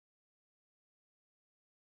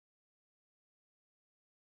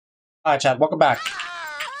Alright, chat, welcome back.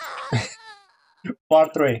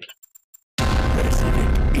 Part 3.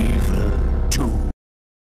 Resident Evil 2.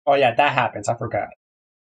 Oh yeah, that happens, I forgot.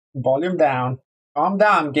 Volume down. Calm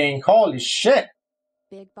down, gang. Holy shit!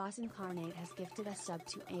 Big Boss Incarnate has gifted a sub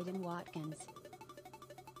to Aiden Watkins.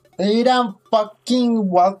 Aiden fucking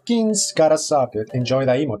Watkins got a sub, dude. Enjoy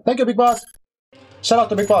the emote. Thank you, Big Boss. Shout out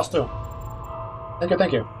to Big Boss, too. Thank you,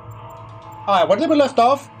 thank you. Alright, where did we left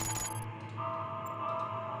off?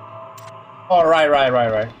 Oh, right.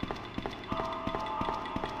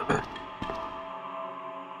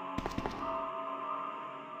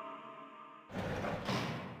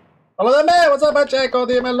 Hello there, man! What's up, Pacheco?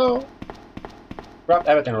 Dímelo. Grabbed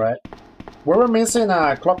everything, right? We were missing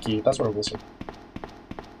a clock key. That's what we're missing.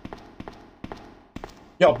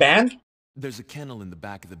 Yo, band? There's a kennel in the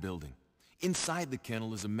back of the building. Inside the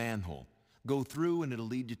kennel is a manhole. Go through and it'll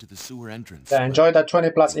lead you to the sewer entrance. Yeah, enjoy that 20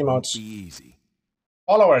 plus emotes. Be easy.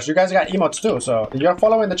 Followers, you guys got emotes too, so if you're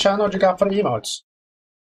following the channel, you got free emotes.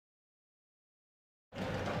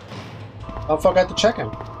 Don't forget to check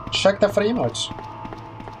them. Check the free emotes.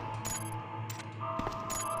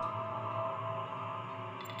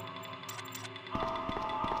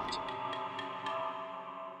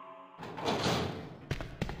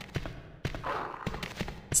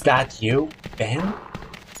 Is that you, Ben?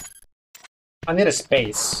 I need a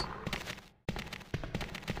space.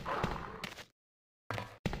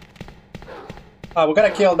 We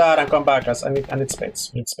gotta kill that and come back, guys. I need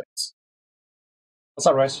space. What's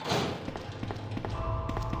up, Rice?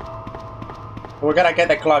 We gotta get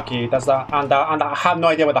the clock key. That's the and I have no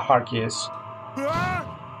idea what the hard key is.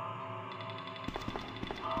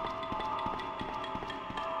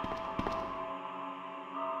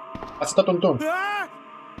 What's the tum-tum?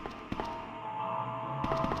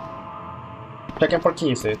 Checking for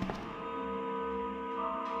keys, dude.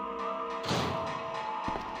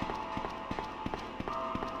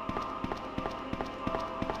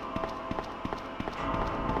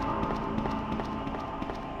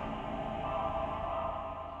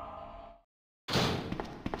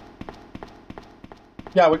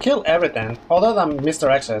 Yeah, we killed everything. Other than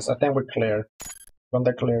Mr. X's, I think we're clear. From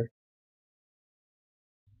the clear.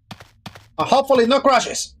 Hopefully no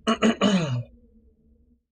crashes!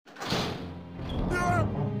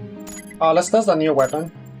 Let's test the new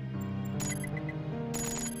weapon.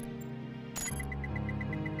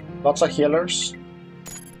 Lots of healers.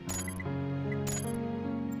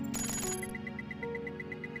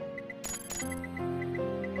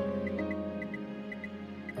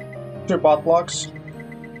 Two bot blocks.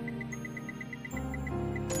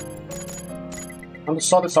 I'm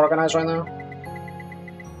so disorganized right now.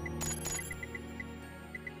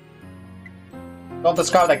 Don't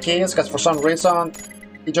discard the keys, because for some reason,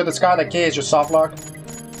 if you discard the keys, you soft lock.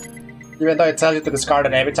 Even though it tells you to discard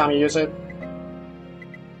it every time you use it.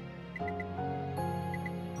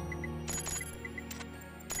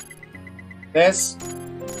 This,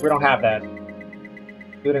 we don't have that.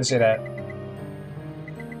 You didn't see that.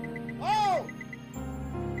 Oh!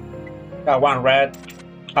 Got one red.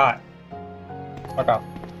 Alright. Fuck off.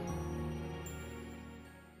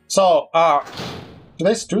 So,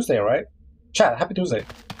 today's Tuesday, right? Chat, happy Tuesday.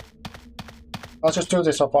 That's just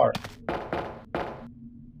Tuesday so far.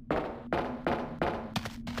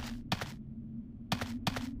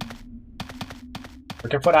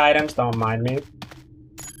 Looking for items, don't mind me.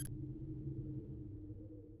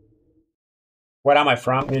 Where am I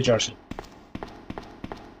from? New Jersey.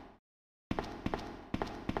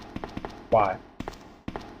 Why?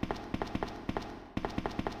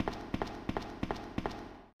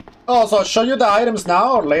 Oh, so I'll show you the items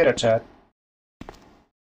now or later, chat?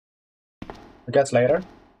 I guess later.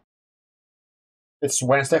 It's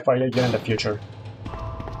Wednesday for you in the future.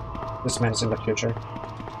 This man's in the future.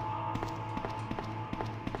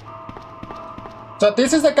 So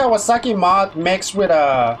this is the Kawasaki mod mixed with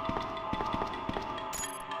a...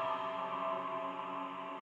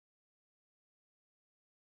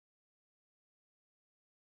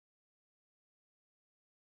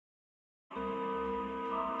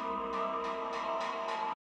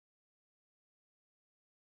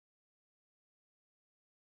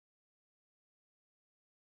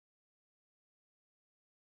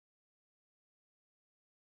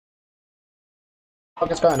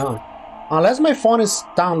 What is going on? Unless my phone is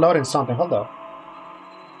downloading something. Hold up.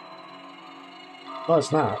 No,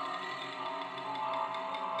 it's not.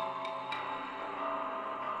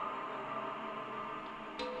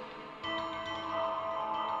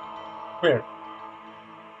 Weird.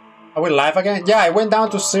 Are we live again? Yeah, I went down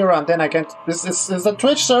to 0 and then I can't... Is the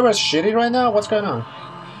Twitch server shitty right now? What's going on?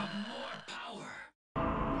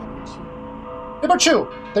 Number 2.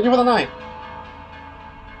 Thank you for the 9.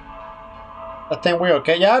 I think we're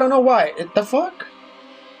okay. Yeah, I don't know why. The fuck?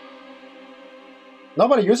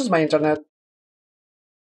 Nobody uses my internet.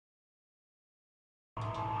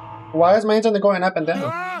 Why is my internet going up and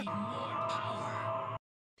down?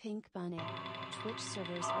 Pink Bunny. Twitch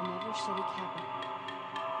servers are never shitty Kappa.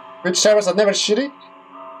 Twitch servers are never shitty?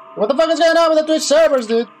 What the fuck is going on with the Twitch servers,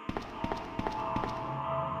 dude?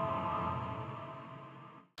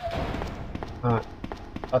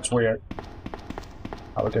 That's weird.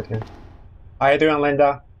 I'll look at him. How you doing,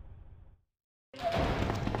 Linda?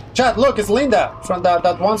 Chat, look, it's Linda from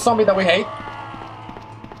that one zombie that we hate.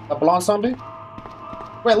 The blonde zombie.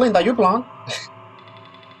 Wait, Linda, you blonde?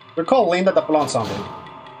 We call Linda the blonde zombie.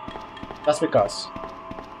 That's because.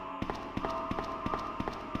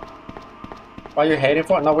 Why are you hating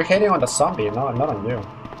for? No, we're hating on the zombie, no, not on you.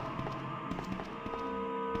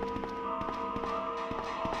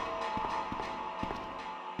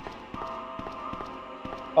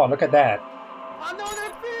 Oh, look at that.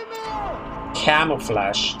 Another female!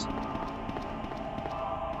 Camouflaged.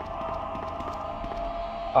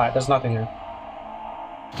 Alright, there's nothing here.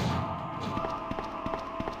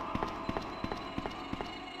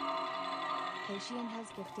 Has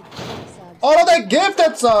gifted 50 subs. All of the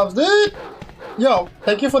gifted subs, dude! Yo,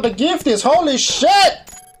 thank you for the gifties. Holy shit!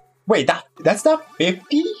 Wait, that's not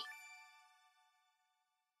 50?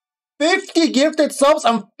 50 gifted subs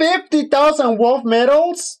and 50,000 wolf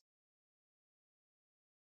medals?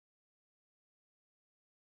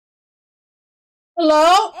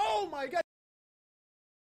 Hello? Oh my god!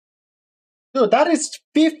 Dude, that is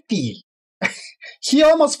 50. He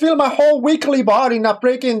almost filled my whole weekly bar in a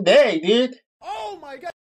freaking day, dude. Oh my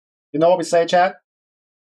god! You know what we say, chat?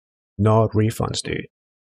 No refunds, dude.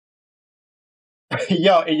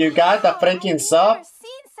 Yo, if you got the freaking sub,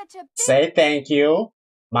 say thank you.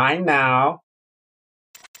 Mine now.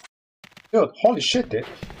 Dude, holy shit, dude.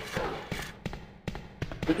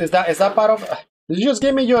 Is that part of? Did you just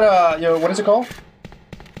give me your what is it called?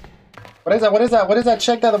 What is that? What is that? What is that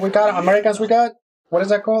check that we got? Americans we got? What is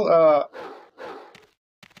that called?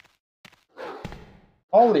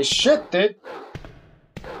 Holy shit, dude.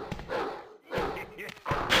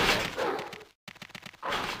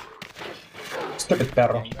 Stupid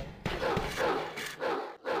perro.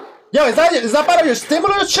 Yo, is that part of your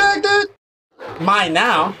stimulus check, dude? Mine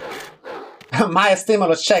now. My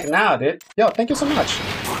stimulus check now, dude. Yo, thank you so much.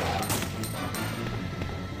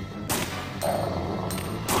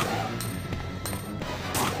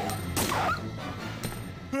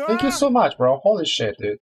 Thank you so much, bro. Holy shit,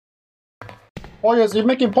 dude. Poyo's, you're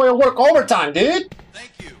making Poyo work overtime, dude.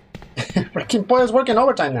 Thank you. Freaking Poyo's working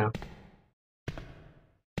overtime now.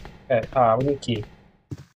 Okay, we need key.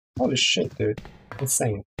 Holy shit, dude.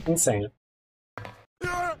 Insane. Insane.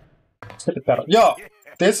 Stupid pedal. Yo,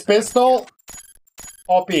 this pistol,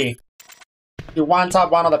 OP. You one-tap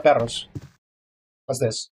one of the perros. What's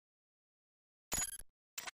this?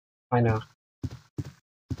 I know.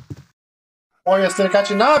 Oh, you're still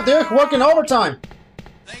catching up, dude. Working overtime.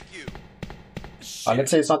 Thank you.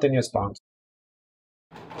 Let's say something new spawned.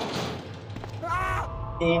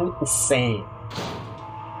 Insane.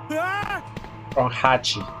 From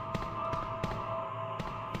Hachi.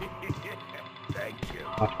 Thank you.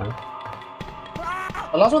 Okay.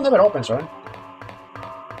 The last one never opens, right?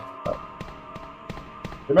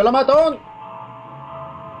 ¡Dímelo, matón!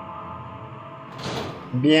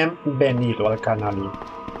 Bienvenido al canal.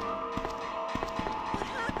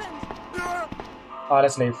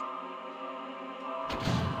 Let's leave.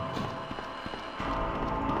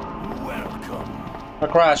 Welcome. A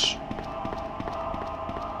crash.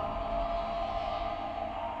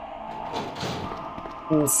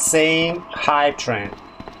 Insane hype train.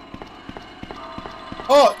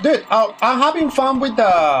 Oh, dude, I'm having fun with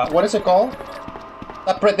the, what is it called?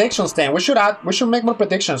 The predictions thing. We should make more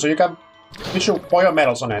predictions so you should pour your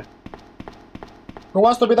medals on it. Who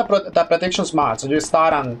wants to be the predictions mod? So you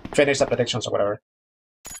start and finish the predictions or whatever.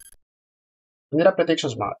 We need a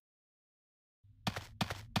predictions mod.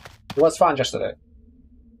 It was fun yesterday.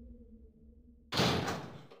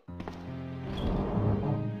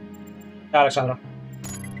 Alexandra.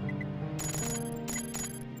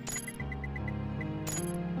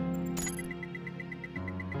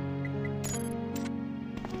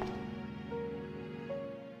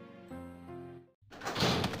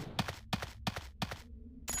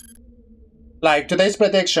 Like today's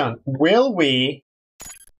prediction, will we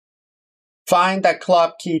find the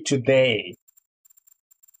club key today?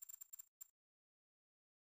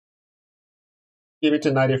 Give it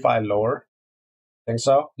to 95 lower. Think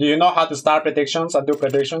so? Do you know how to start predictions and do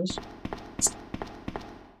predictions?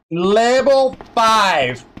 Level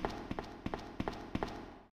 5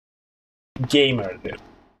 gamer, dude.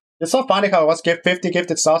 It's so funny how I was given 50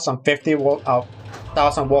 gifted sauce and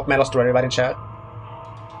 50,000 wolf medals to everybody in chat.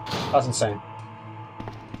 That's insane.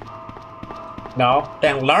 No,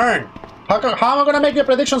 then learn. How am I gonna make your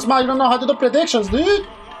predictions, man? You don't know how to do predictions, dude.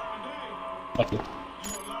 Thank you.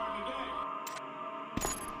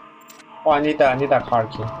 Oh, I need that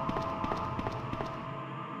card key.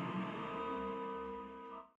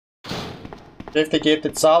 If they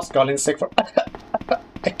gifted sauce, calling sick for.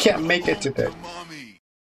 I can't make it today.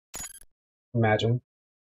 Imagine.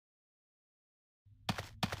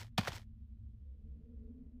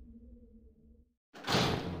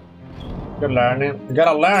 You're learning. You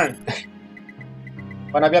gotta learn.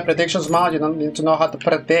 When I be a predictions mod, you don't need to know how to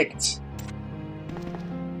predict.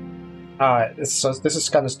 Alright, this is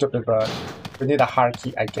kind of stupid, but we need a hard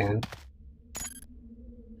key again.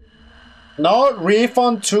 No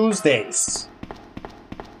refund Tuesdays.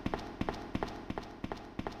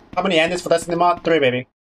 How many endings for Destiny mod? 3, baby.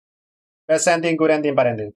 Best ending, good ending, bad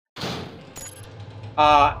ending.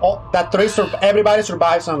 Everybody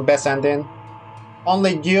survives on best ending.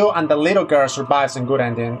 Only you and the little girl survives in good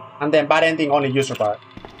ending. And then bad ending, only you survive.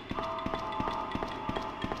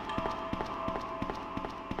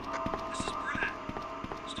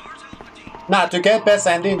 Now, to get best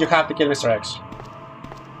ending, you have to kill Mr. X.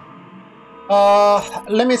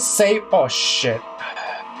 Let me save. Oh shit.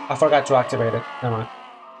 I forgot to activate it. Never mind.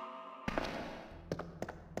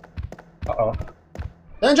 Uh-oh.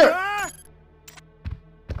 Danger!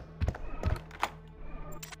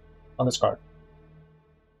 On this card.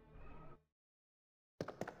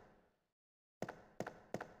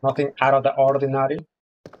 Nothing out of the ordinary.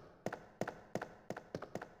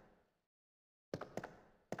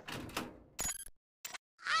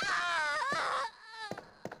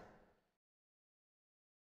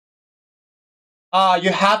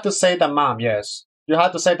 You have to save the mom, yes. You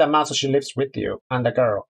have to save the mom so she lives with you and the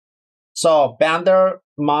girl. So Vander,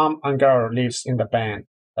 mom, and girl lives in the band.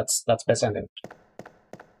 That's best ending.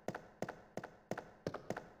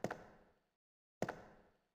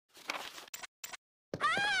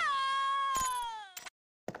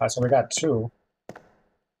 Alright, so we got 2.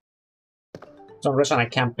 For some reason I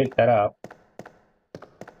can't pick that up.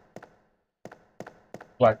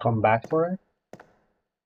 Do I come back for it?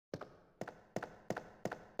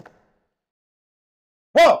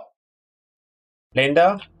 Whoa!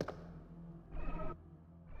 Linda?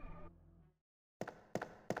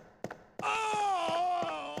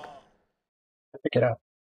 Pick it up.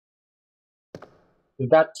 With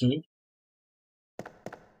that key.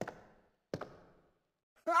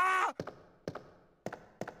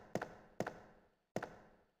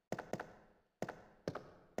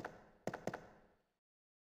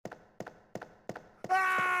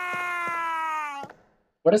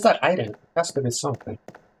 What is that item? It has to be something.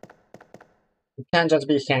 It can't just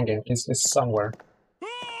be hanging. It's somewhere.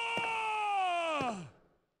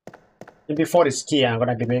 And before this key, I'm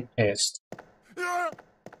gonna be big pissed.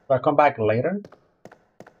 Do I come back later?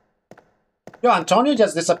 Yo, Antonio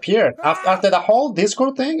just disappeared. After the whole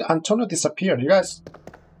Discord thing, Antonio disappeared. You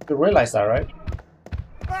realize that, right?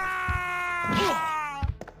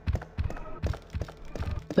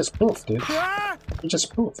 He just poofed, dude. He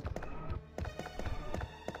just poofed.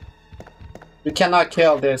 You cannot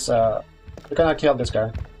kill this, you cannot kill this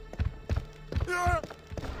guy.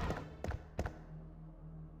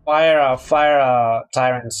 Fire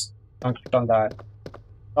tyrants. Don't die.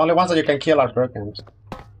 The only ones that you can kill are broken.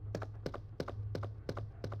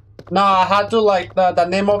 No, I had to like the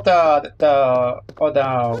name of the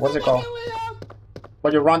what's it called?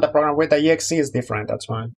 When you run the program with the exe is different. That's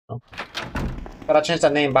why. So, gotta change the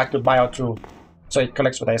name back to Bio 2, so it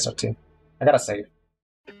collects with the SRT. I gotta save.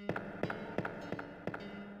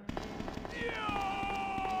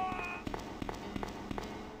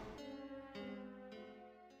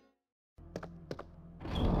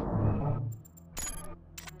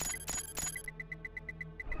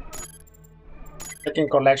 Taking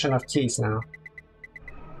collection of keys now.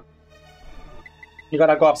 You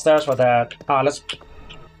gotta go upstairs for that. Let's.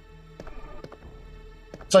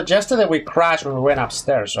 So yesterday we crashed when we went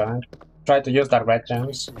upstairs, right? Tried to use that red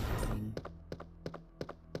gems.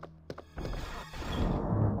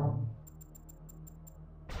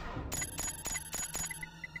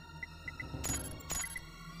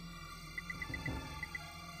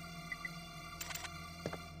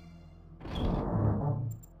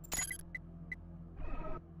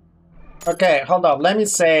 Okay, hold up. Let me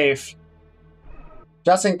save.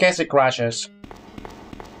 Just in case it crashes.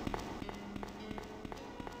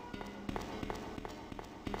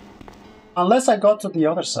 Unless I go to the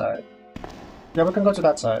other side. Yeah, we can go to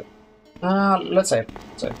that side. Let's save.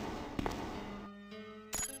 Let's save.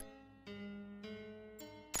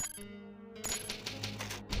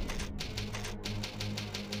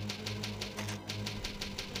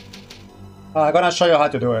 I'm gonna show you how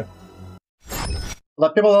to do it.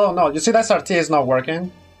 But people don't know. You see that SRT is not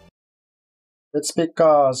working? It's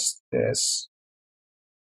because this.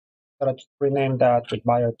 Gotta rename that with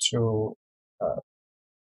bio2 2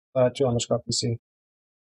 PC.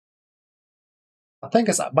 I think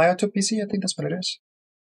it's bio2 PC, I think that's what it is.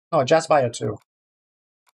 No, just bio2.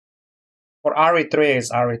 For RE3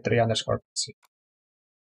 is RE3 underscore PC.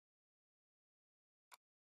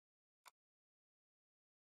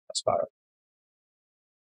 That's bio.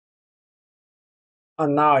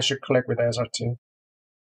 And now I should click with the SRT.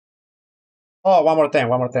 Oh, one more thing.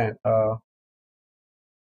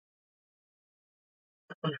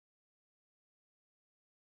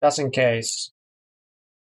 Just in case.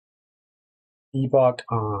 Debug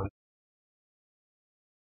on.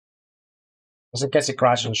 Just in case it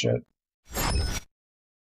crashes and shit.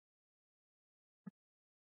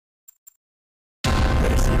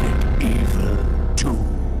 Resident Evil 2.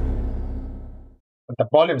 But the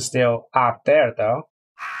volume's still up there though.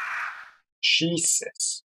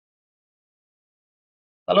 Jesus.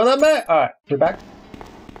 Saludame! Alright, we back?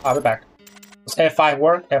 We're back. Does F5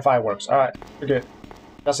 work? F5 works. Alright, we're good.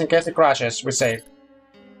 Just in case it crashes, we save.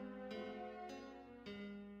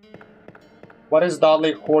 What is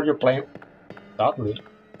Dudley? Who are you playing? Dudley?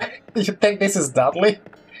 You think this is Dudley?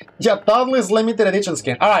 Yeah, Dudley's limited edition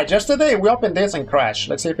skin. Alright, just today we opened this and crashed.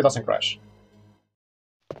 Let's see if it doesn't crash.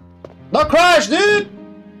 No crash, dude!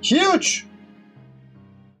 Huge!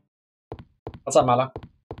 What's up, Mala?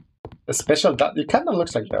 The special it kind of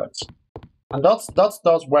looks like those. And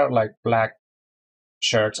those wear like black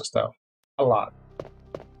shirts and stuff. A lot.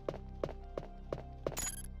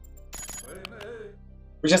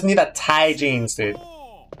 We just need a tie jeans, dude.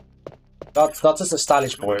 That's just a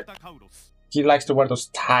stylish boy. He likes to wear those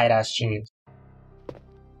tight ass jeans.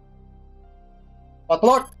 Butt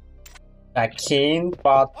plug! A keen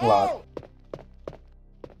butt plug.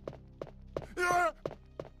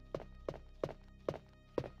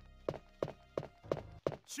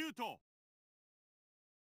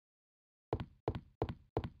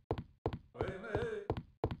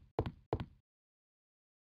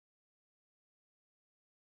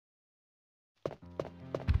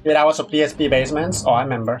 Yeah, that was a PSP basements. Oh, I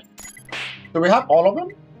remember. Do we have all of them?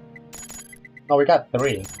 No, we got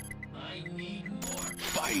 3. I need more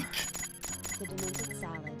fight. The demented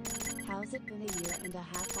salad. How's it been a year and a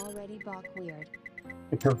half already? Bok weird.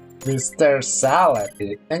 Mr. Salad,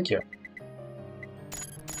 dude. Thank you.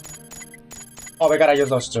 Oh, we gotta use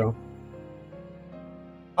those 2.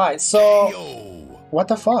 Alright, so... Yo. What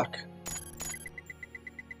the fuck?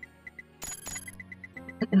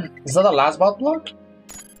 Is that the last bot block?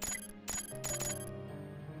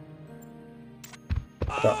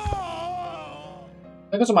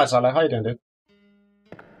 Thank you so much, Salad. How you doing, dude?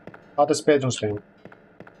 How the bedroom stream?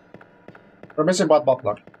 We're missing bot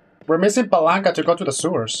block. We're missing Palanca to go to the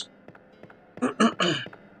sewers.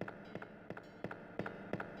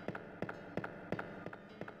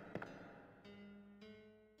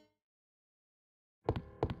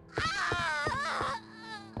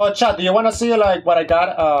 Oh, chat, do you want to see like what I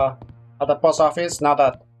got at the post office now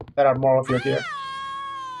that there are more of you here?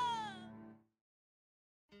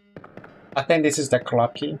 I think this is the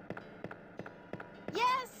club key.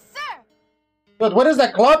 Yes, sir! Dude, what is the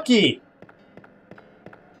club key?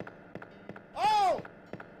 Oh!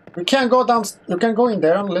 We can't go down. You can go in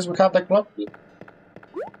there unless we have the club key.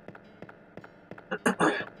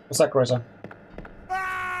 What's that, Carissa?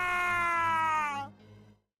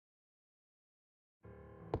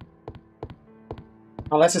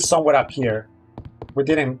 Unless it's somewhere up here. We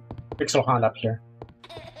didn't pixel hunt up here.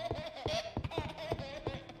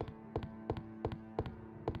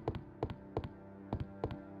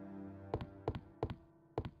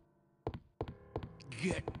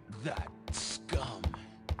 Get that scum.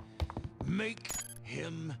 Make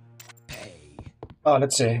him pay. Oh,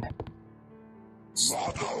 let's see.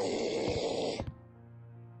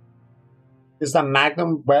 Is the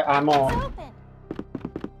Magnum where ammo? Open!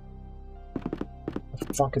 What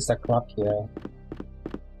the fuck is that crap here?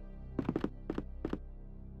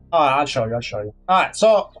 Oh, I'll show you. Alright,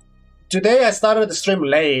 so today I started the stream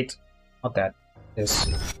late. Not that. This.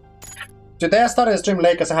 Today I started the stream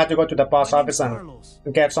late because I had to go to the post office and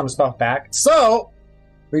get some stuff back. So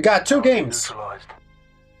we got 2 games.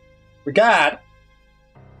 We got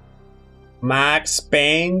Max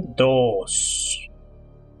Payne 2.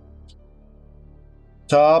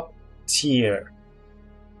 Top tier.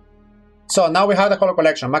 So now we have the color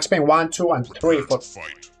collection. Max Payne 1, 2, and 3 for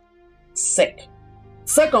sick.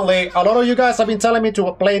 Secondly, a lot of you guys have been telling me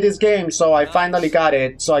to play this game, so I finally got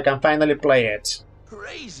it, so I can finally play it.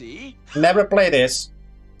 Crazy. Never play this,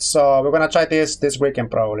 so we're gonna try this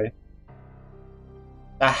weekend probably.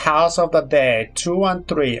 The House of the Dead 2 and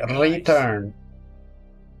 3 Return.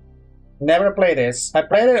 Never played this. I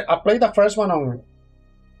played the first one on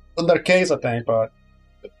their case, I think, but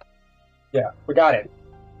yeah, we got it.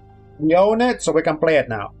 We own it, so we can play it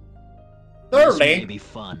now. Thirdly, Be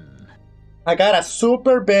fun. I got a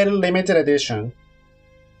super very limited edition.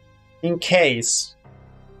 In case.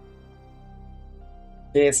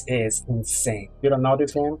 This is insane. You don't know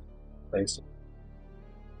this game? Crazy.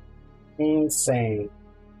 Insane.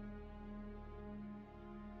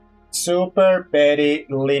 Super very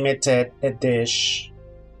limited edition.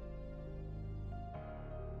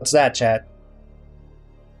 What's that, chat?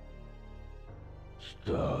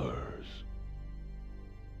 Stars.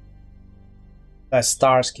 The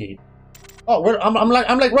Stars key. Oh, I'm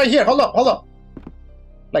like right here. Hold up.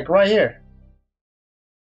 Like right here.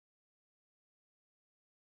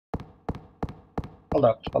 Hold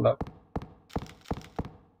up.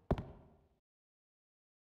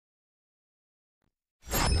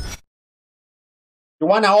 You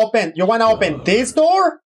wanna open this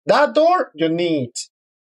door? That door? You need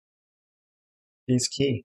this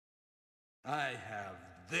key. I have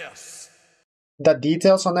this. The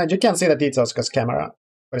details on that, you can't see the details because camera.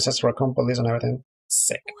 But it says Raccoon Police and everything.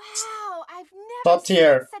 Sick. Wow, I've never Top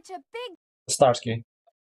tier. seen such a big. Starsky.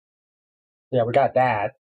 Yeah, we got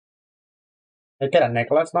that. I get a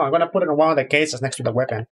necklace? No, I'm gonna put it in one of the cases next to the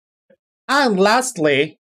weapon. And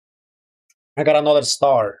lastly, I got another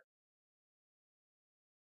star.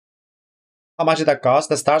 How much did that cost?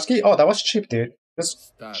 The Starsky? Oh, that was cheap, dude.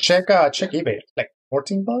 Just check eBay. Like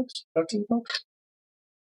 14 bucks? 13 bucks?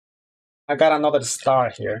 I got another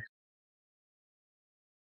star here.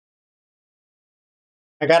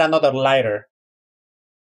 I got another lighter.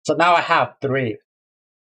 So now I have 3.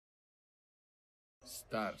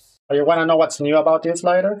 Stars. Oh, you wanna know what's new about this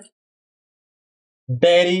lighter?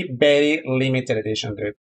 Very, very limited edition,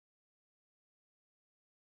 dude.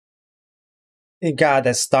 It got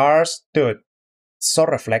the stars, dude. So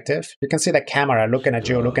reflective. You can see the camera looking at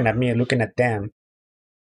you, looking at me, looking at them.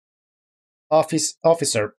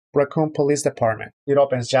 Officer, Raccoon Police Department. It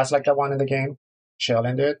opens just like the one in the game.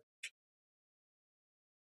 Chilling, dude.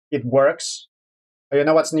 It works. Oh, you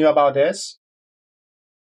know what's new about this?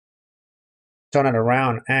 Turn it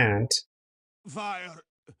around and... Fire.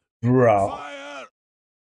 Bro. Fire.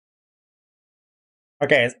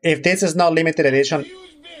 Okay, if this is not limited edition,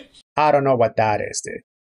 I don't know what that is, dude.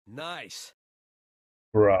 Nice.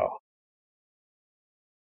 Bro.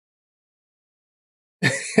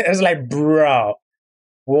 It's like, bro.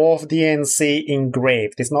 WOLFDNC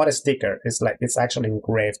engraved. It's not a sticker. It's like, it's actually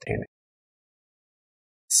engraved in it.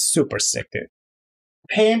 Super sick, dude.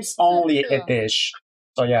 Pimps only edition.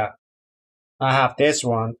 So yeah. I have this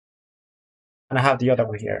one. And I have the other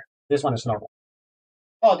one here. This one is normal.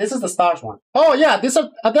 Oh, this is the stars one. Oh yeah, these are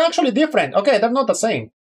they're actually different. Okay, they're not the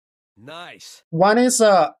same. Nice. One is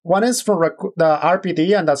from the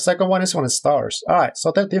RPD, and the second one is from the stars. All right,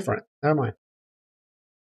 so they're different. Never mind.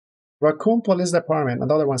 Raccoon Police Department,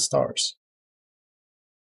 another one stars.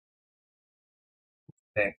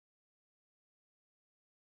 Okay.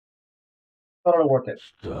 Totally worth it.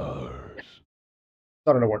 Stars.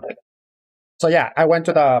 Totally worth it. So yeah, I went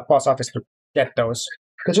to the post office to get those.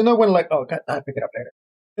 Because you know when like, oh god, I'll pick it up later.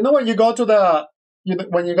 You know when you go to the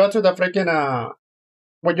freaking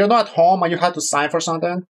when you're not home and you had to sign for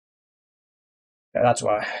something? Yeah, that's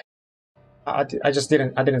why. I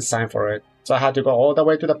didn't sign for it. So I had to go all the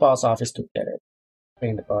way to the post office to get it.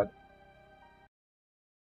 Pain in the butt.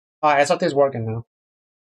 Alright, SRT is working now.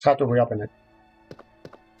 Just have to reopen it.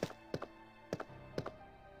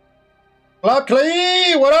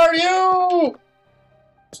 Luckily, where are you?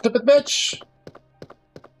 Stupid bitch.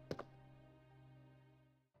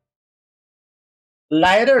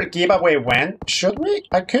 Lighter giveaway when? Should we?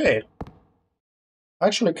 I could. I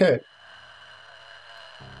actually could.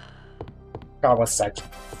 God, what's that?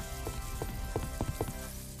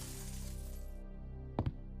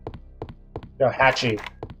 Yo, Hatchy.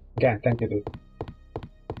 Again, thank you, dude.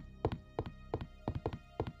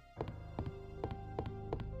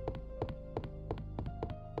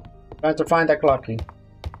 Trying to find that clock key.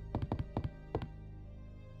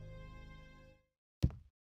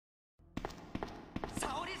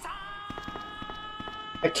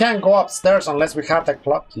 I can't go upstairs unless we have the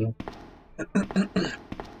clock key.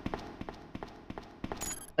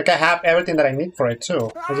 I Like I have everything that I need for it too.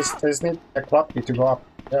 I just need a crop key to go up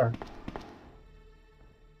there.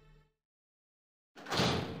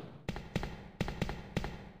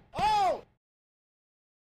 Oh!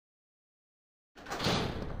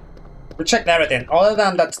 We checked everything. Other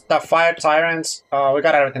than that, the fire tyrants, we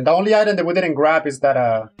got everything. The only item that we didn't grab is that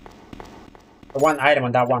the one item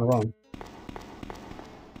in that one room.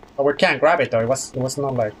 But we can't grab it though. It was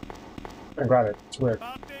not like we couldn't grab it. It's weird.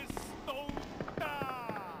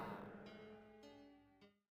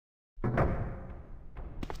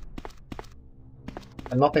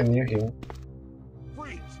 And nothing new here.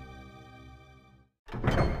 Freeze!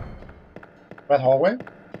 Red hallway.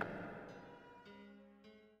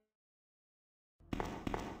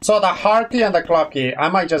 So the hard key and the club key, I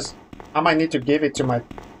might need to give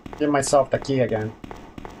myself the key again.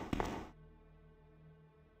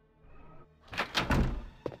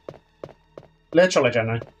 Literally,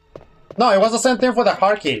 Jenna. No, it was the same thing for the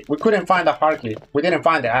hard key. We couldn't find the hard key. We didn't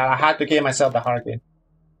find it. I had to give myself the hard key.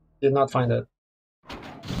 Did not find it.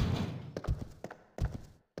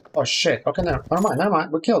 Oh shit. Okay, never mind, never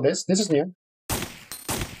mind. We killed this. This is new.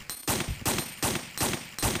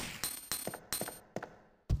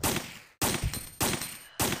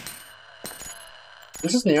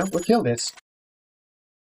 This is new. We killed this.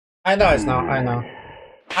 I know it's not. I know.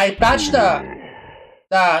 I patched the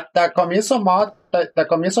Comiso mod. The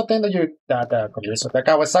Comiso thing that you the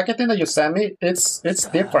Kawasaki thing that you sent me. It's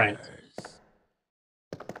different.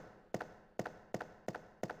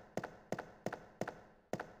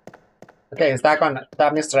 Okay, is that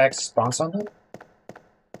Mr. X spawn something?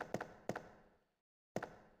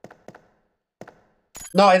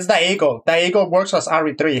 No, it's the Eagle. The Eagle works as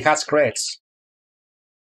RE3. It has crits.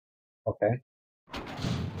 Okay.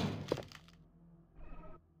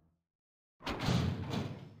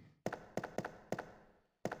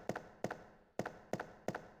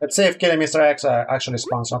 Let's see if killing Mr. X actually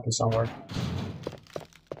spawns something somewhere.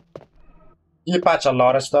 You patch a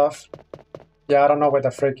lot of stuff. Yeah, I don't know where the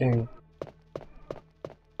freaking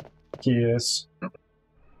key is.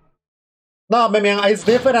 No, I mean, it's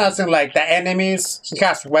different as in, like, the enemies. He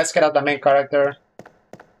has Wesker as the main character.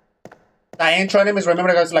 The intro enemies,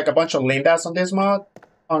 remember, there's like a bunch of Lindas on this mod.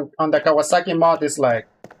 On the Kawasaki mod, it's like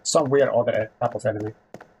some weird other type of enemy.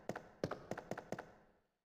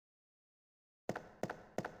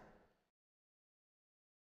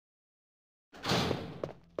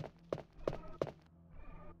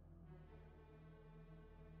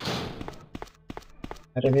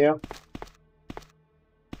 Anything new?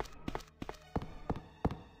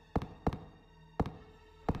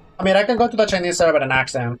 I mean, I can go to the Chinese server and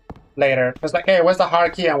ask them later. It's like, hey, where's the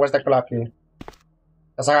hard key and where's the club key?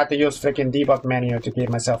 Because I had to use freaking debug menu to give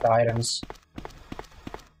myself the items.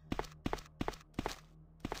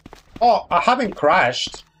 Oh, I haven't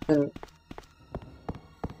crashed. And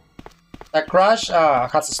that crash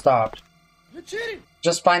has stopped. You're cheating!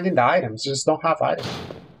 Just finding the items. Just don't have items.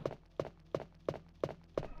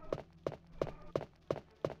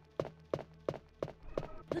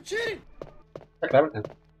 You're cheating! Check everything.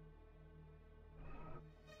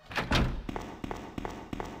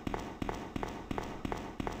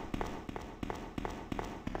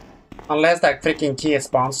 Unless that freaking key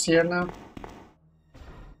spawns here now.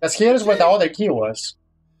 Because here's where the other key was.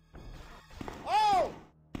 Oh!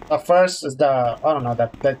 The first is the, I don't know,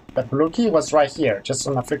 the blue key was right here, just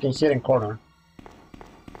on the freaking hidden corner.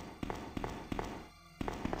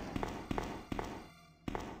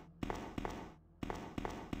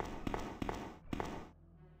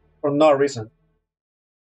 For no reason.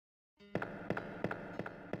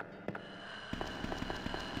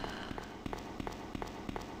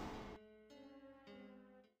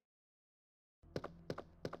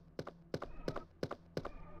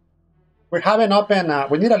 We haven't opened,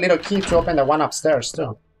 we need a little key to open the one upstairs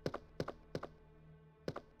too.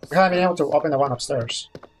 We haven't been able to open the one upstairs.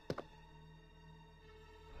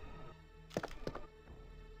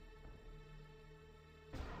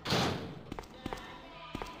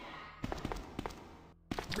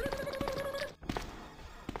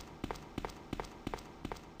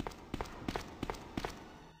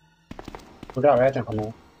 We got everything from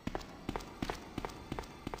there.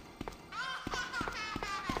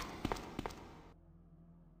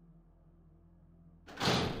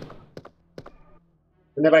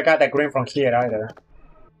 We never got that green from here either.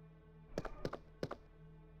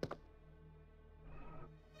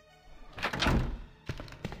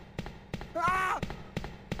 Ah!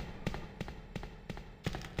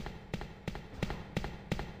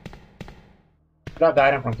 Grab the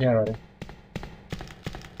item from here already.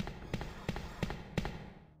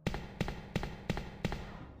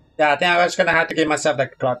 Yeah, I think I was gonna have to give myself the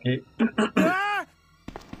clock key.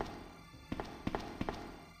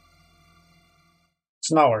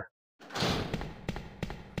 It's nowhere.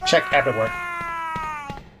 Check everywhere.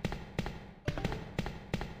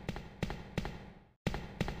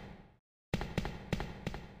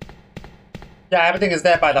 Yeah, everything is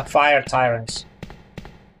there by the fire tyrants.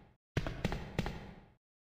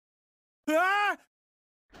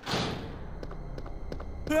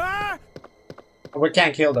 We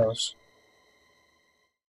can't kill those.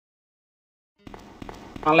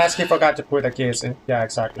 Unless he forgot to put the keys in. Yeah,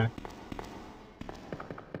 exactly.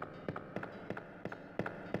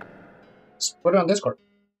 Just put it on Discord.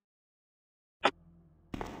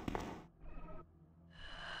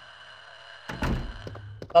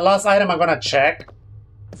 The last item I'm gonna check.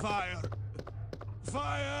 Fire!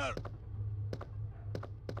 Fire!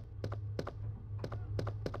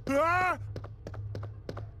 Ah!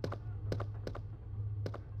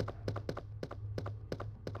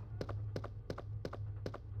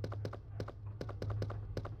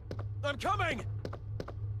 I'm coming!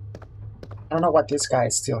 I don't know why this guy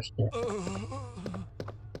is still here.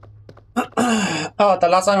 Oh, the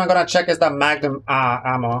last item I'm gonna check is the magnum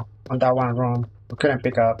ammo on that one room. We couldn't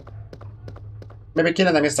pick up. Maybe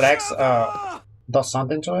killing the Mr. X does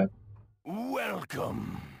something to it.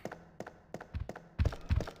 Welcome.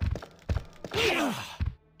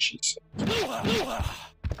 Jesus.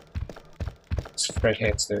 It's great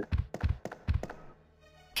hits, dude.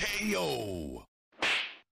 KO.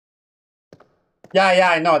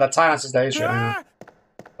 Yeah, I know. The tyrants is the issue. I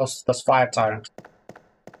know. Those fire tyrants.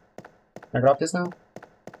 Can I grab this now?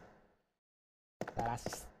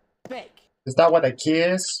 That's fake. Is that what the key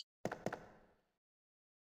is?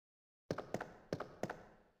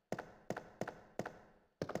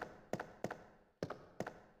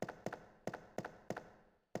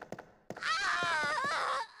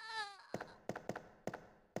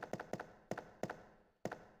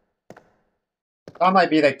 That might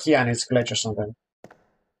be the key and it's glitch or something.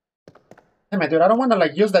 Damn it, dude, I don't want to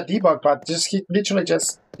like use the debug, but just he literally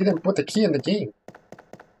just didn't put the key in the game.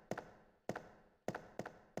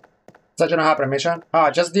 Does that you don't have permission?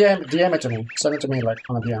 Ah, just DM it to me. Send it to me like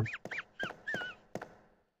on a DM.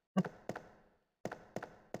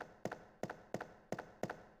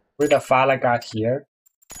 With the file I got here.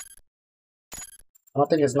 I don't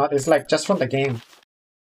think it's like just from the game.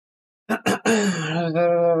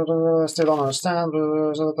 Still don't understand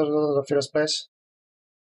the first place.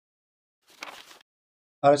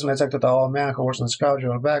 I recently checked the old man who works in the scout,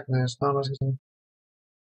 your backness.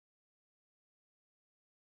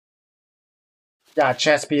 Yeah,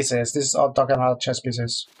 chess pieces. This is all talking about chess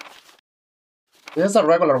pieces. This is a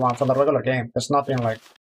regular one from the regular game. There's nothing like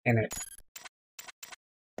in it.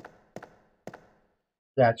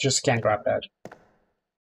 Yeah, just can't grab that.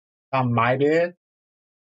 That might be it.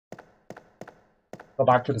 Go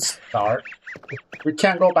back to the start. We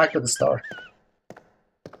can't go back to the start.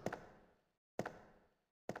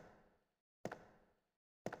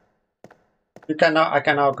 You cannot. I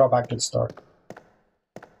cannot go back to the start.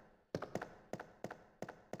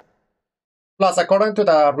 Plus, according to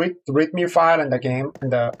the readme file in the game in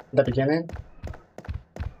the beginning,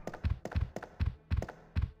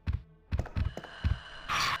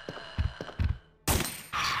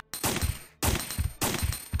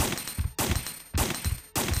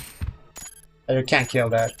 you can't kill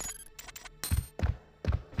that.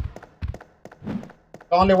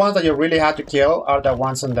 The only ones that you really have to kill are the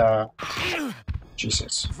ones in the...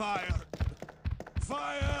 Jesus. Fire!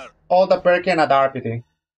 Fire! All the Birkin at the RPD.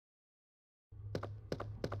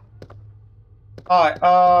 Alright,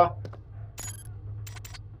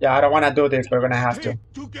 yeah, I don't want to do this, but we're gonna have to.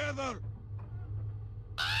 Together!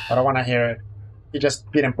 I don't want to hear it. He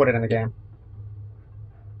just didn't put it in the game.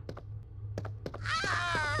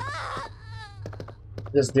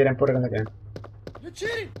 Just didn't put it in the game. You're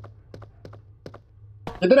cheating!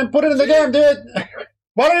 He didn't put it in the game, dude!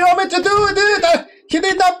 What do you want me to do, dude? He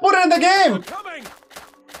did not put it in the game! Coming!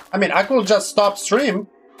 I mean, I could just stop stream.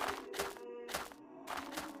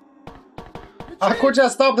 I could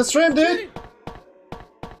just stop the stream, dude!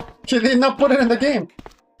 He did not put it in the game.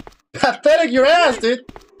 Pathetic your ass, dude!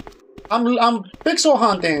 I'm pixel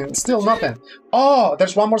hunting, still nothing. Oh,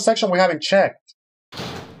 there's one more section we haven't checked.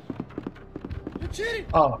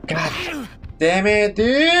 Oh, god damn it,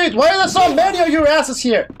 dude! Why are there so many of your asses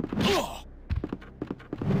here?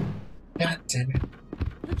 God damn it.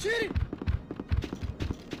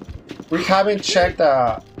 We haven't checked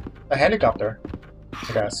the helicopter,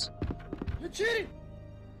 I guess. You're cheating!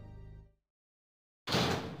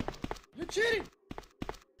 You're cheating!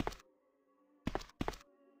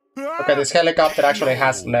 Okay, this helicopter actually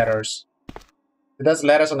has letters. It has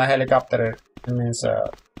letters on the helicopter. It means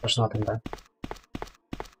there's nothing there.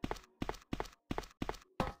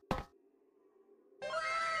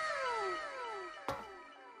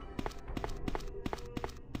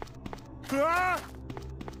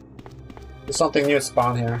 There's something new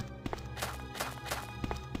spawn here.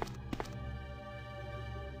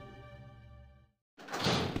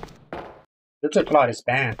 Future Cloud is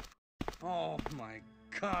banned. Oh my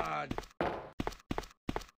god.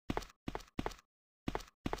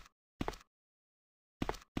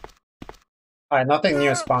 Alright, nothing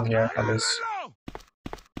new spawn here, at least.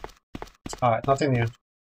 Alright, nothing new.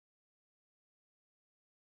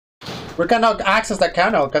 We cannot access the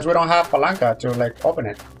kernel because we don't have palanca to like open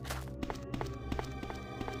it.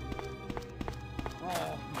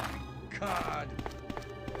 Oh my god.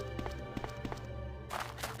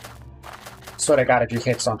 Swear to God, if you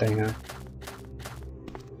hit something here.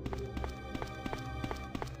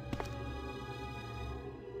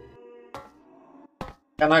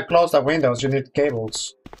 Can I close the windows? You need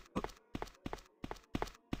cables.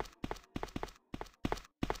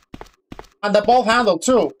 And the bulb handle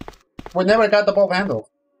too. We never got the bulb handle.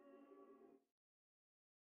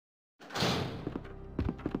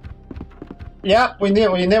 Yeah, we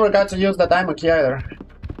never got to use the diamond key either.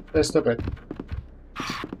 That's stupid.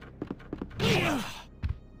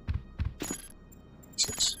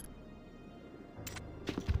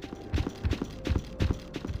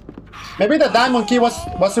 Maybe the diamond key was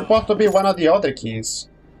supposed to be one of the other keys.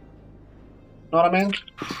 Know what I mean?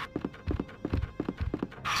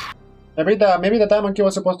 Maybe the diamond key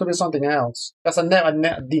was supposed to be something else. Because I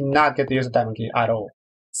did not get to use the diamond key at all.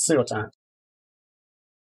 0 times.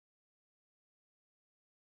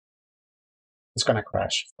 It's gonna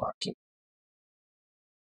crash. Fuck it.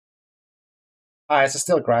 Ah, it's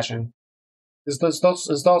still crashing. It's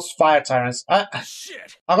those fire tyrants.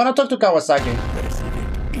 Shit. I'm gonna talk to Kawasaki.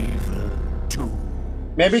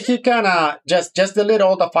 Maybe he can just delete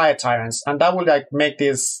all the fire tyrants, and that will like make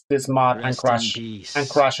this mod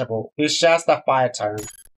uncrashable. It's just a fire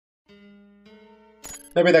tyrant.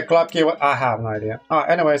 Maybe the club key. I have no idea.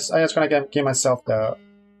 Anyways, I'm just gonna give myself the.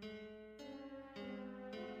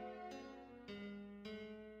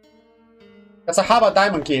 Because I have a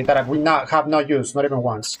diamond key that we have not used, not even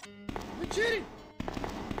once. You're cheating.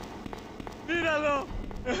 Míralo.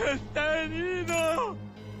 Está herido.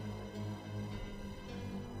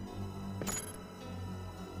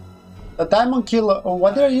 The diamond killer.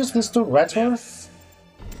 What did I use this to? Red for?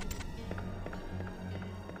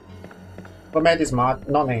 Who made this mod?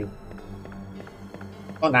 No name.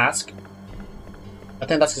 Don't ask. I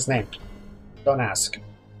think that's his name. Don't ask.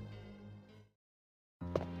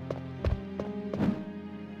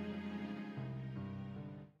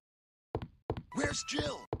 Where's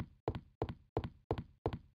Jill?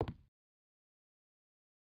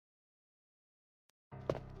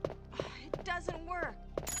 It doesn't work.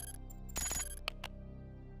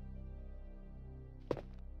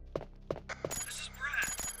 This is Brad.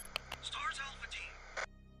 Stars Alpha Team.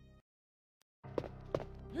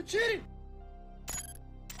 You're cheating.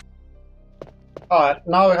 Alright,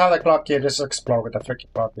 now we have the clock key. Just explode with the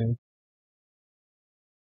freaking clock key.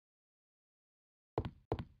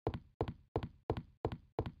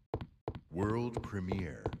 World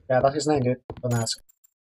premiere. Yeah, that's his name, dude. Don't ask.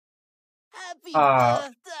 Happy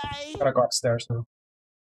birthday! Gotta go upstairs now.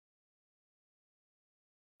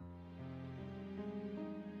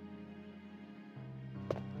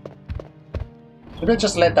 Maybe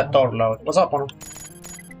just let that door load. What's up, Ono?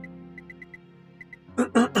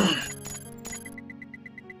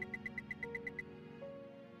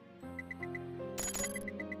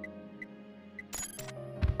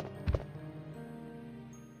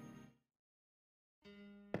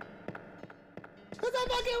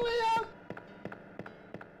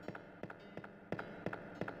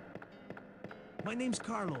 My name's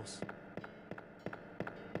Carlos.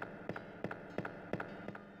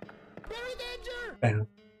 Very danger. Bam,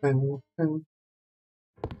 bam, bam.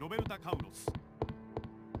 Roberta Carlos.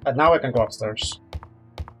 And now I can go upstairs.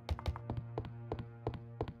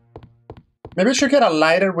 Maybe we should get a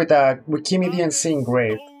lighter with Kimi DNC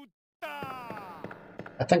engraved.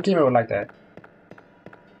 I think Kimi would like that.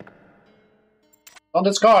 On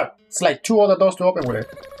this card, it's like 2 other doors to open with it.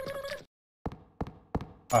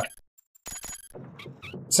 Alright.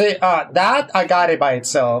 See, that I got it by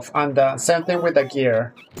itself, and same thing with the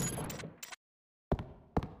gear.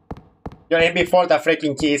 You're in before the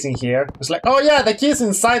freaking keys in here. It's like, oh yeah, the keys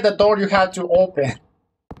inside the door you had to open.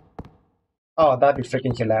 Oh, that'd be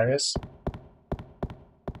freaking hilarious.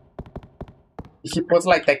 He puts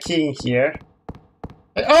like the key in here.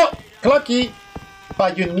 Oh! Clock key!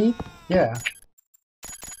 But you need... Yeah.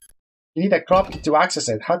 You need a clock key to access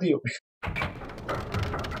it. How do you...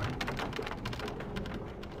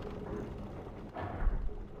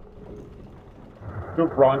 Do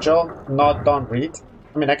Bronjo, not don't read?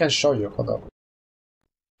 I mean, I can show you. Hold up.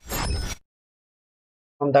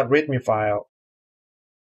 On that readme file,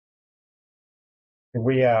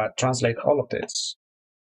 we translate all of this.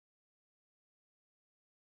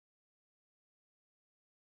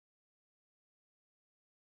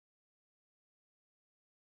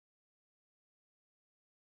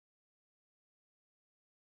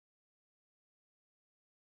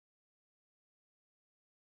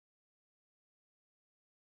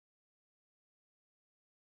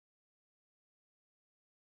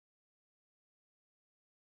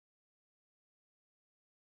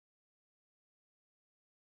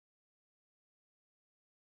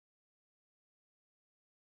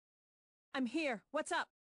 I'm here. What's up?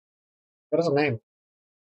 What is the name?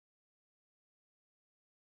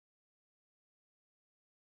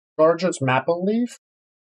 Gorgeous Maple Leaf?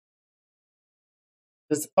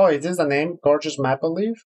 Is this the name? Gorgeous Maple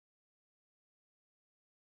Leaf?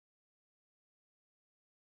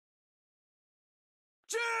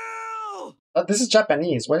 Jill! This is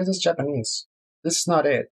Japanese. What is this Japanese? This is not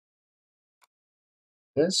it.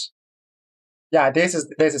 This? Yeah, this is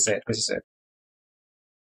it. This is it.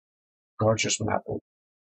 Gorgeous Maple.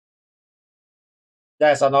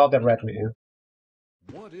 Yeah, it's another Redmi.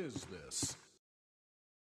 What is this?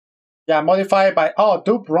 Yeah, modified by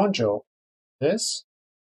Dupe Ronjo. This?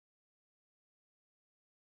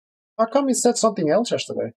 How come it said something else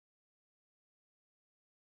yesterday?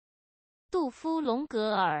 杜夫龙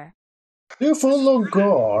格尔， Dufu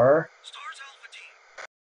Longor. Stars Alpha Team.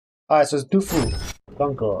 Alright, so it's Dufu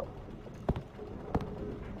Longor.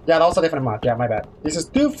 Yeah, that's a different mark. Yeah, my bad. This is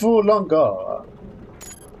Dufu Longor.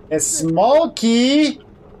 It's smoky.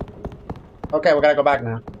 Okay, we gotta go back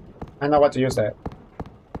now. I know what to use that.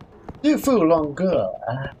 Dufu Longor.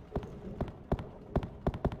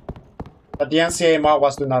 The DNCA mod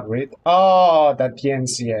was do not read. Oh, the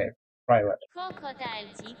DNCA. Right. crocodile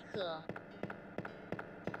即可。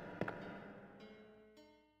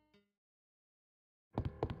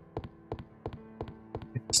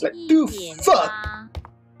 It's like, 一 dude, 点 fuck! 八，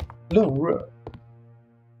 Longor.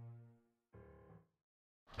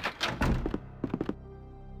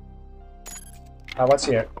 What's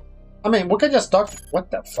here? I mean, we can just talk.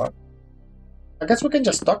 What the fuck? I guess we can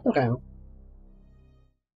just talk to him.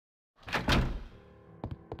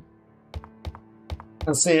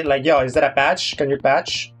 And see, like, yo, is that a patch? Can you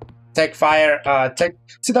patch? Take fire,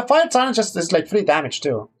 See, the fire challenge is like 3 damage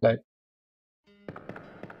too. Like,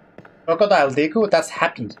 Crocodile Deku, that's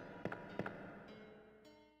Happy.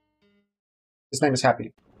 His name is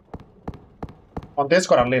Happy. On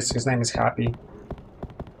Discord at least, his name is Happy.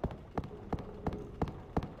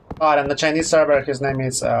 Oh, and the Chinese server, his name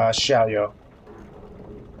is Xiaoyo.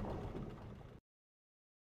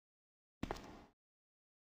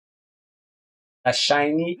 A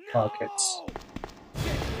shiny pockets.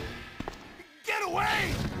 Get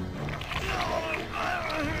away!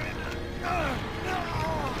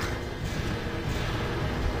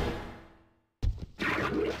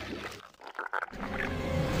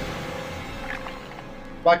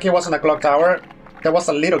 What key was in the clock tower? There was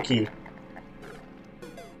a little key.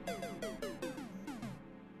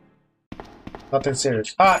 Nothing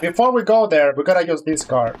serious. Before we go there, we gotta use this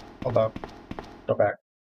card. Hold up. Go back.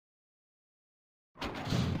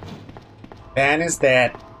 Ben is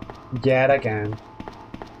dead. Yet again.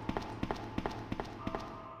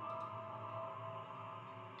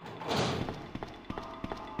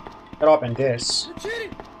 Gotta open this. You're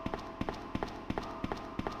cheating!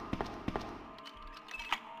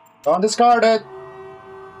 Don't discard it!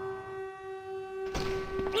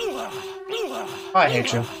 I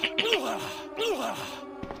hate you.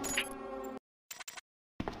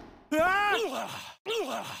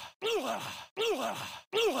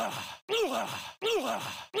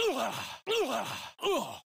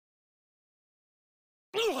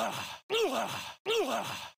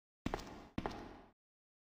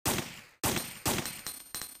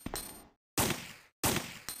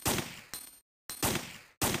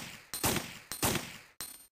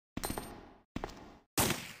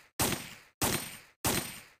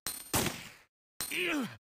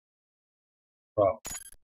 Bro.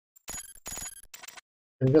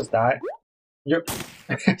 You just die. You're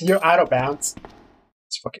you're out of bounds.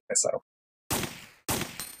 Let's fucking mess up.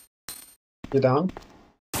 You done?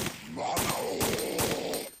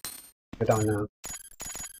 You're done now.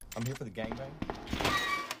 I'm here for the gangbang.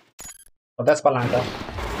 Oh, that's Palanca.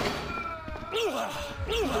 I'm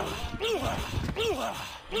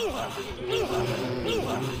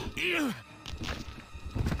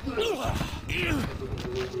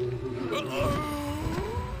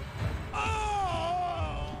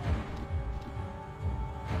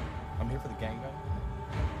here for the gangbang.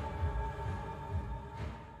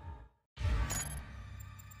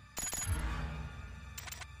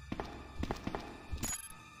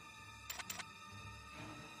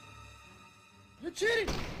 You're cheating!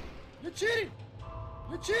 You're cheating!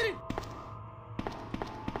 You're cheating!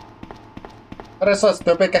 That is so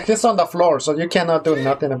stupid, because he's on the floor, so you cannot do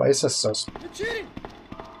nothing about it. It's just so stupid. You're cheating!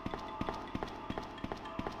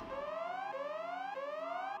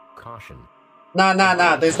 Caution.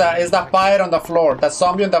 Nah. It's the fire on the floor. The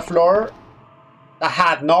zombie on the floor that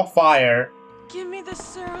had no fire. Give me the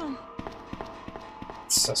serum.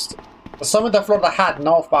 It's so stupid. The zombie on the floor that had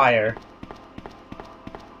no fire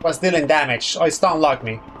was dealing damage. Oh, it stun locked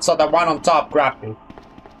me. So the one on top grabbed me.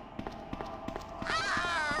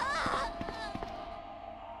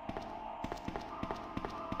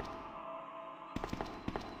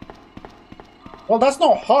 Well, that's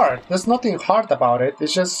not hard. There's nothing hard about it.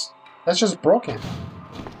 It's just that's just broken.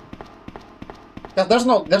 Yeah, there's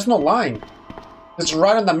no line. It's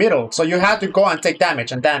right in the middle. So you have to go and take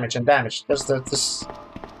damage and damage and damage. There's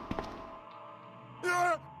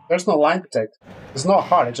no line to take. It's not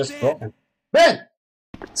hard. It's just broken. Ben,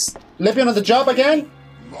 living on the job again?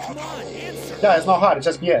 Come on, answer. Yeah, it's not hard. It's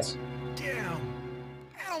just BS. Damn.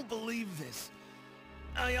 I don't believe this.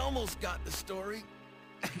 I almost got the story.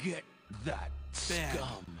 Get that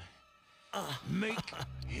scum. Make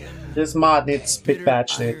him This mod needs big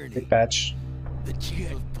patch, dude. Big patch. the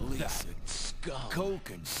chief of police. Scum.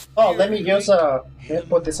 Co-conspirator. Oh, let me use let me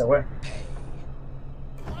put this away.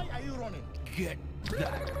 Why are you running? Get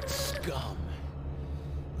that scum.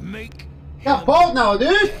 Make Got both now,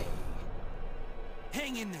 dude.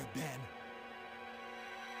 Hang in there, Ben.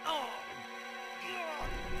 Oh,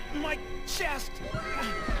 my chest.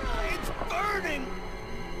 It's burning.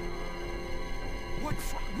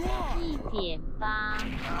 What's wrong? 一点八，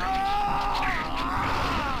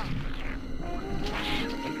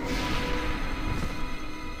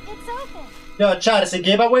 It's open. Yo, chat, is it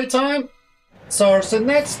giveaway time? So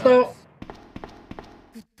next though.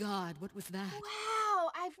 Good God, what was that? Wow,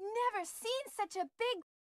 I've never seen such a big...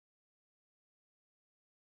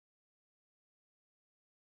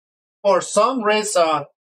 For some reason,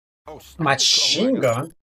 machine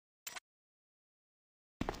gun.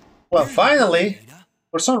 Well, finally,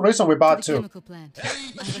 for some reason we To bought the two. chemical plant. I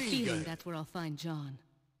have a feeling that's where I'll find John.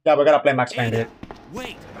 Yeah, we gotta play Max Payne, dude.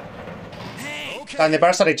 Wait. Hey. The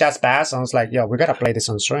anniversary just passed, and I was like, yo, we gotta play this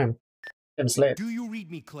on stream. Game's late. Do you read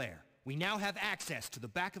me, Claire? We now have access to the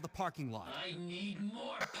back of the parking lot. I need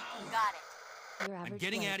more power. Got it. Your I'm average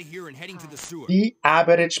getting Blake. out of here and heading to the sewer. The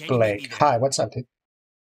average Blake. Hi, what's up, dude?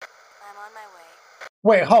 I'm on my way.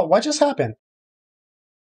 Wait, hold, what just happened?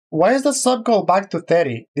 Why is the sub goal back to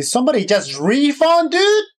 30? Did somebody just refund,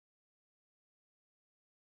 dude?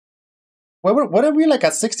 What are we like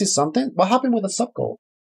at 60 something? What happened with the sub goal?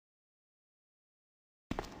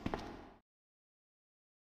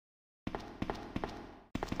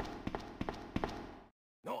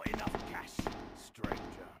 Not enough cash,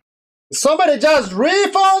 stranger. Somebody just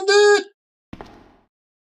refund, dude!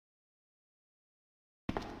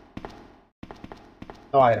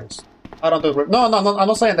 No items. I don't do. No. I'm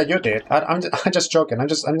not saying that you did. I'm just joking. I'm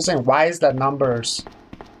just saying, why is that numbers?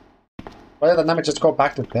 Why did the number just go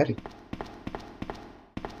back to 30?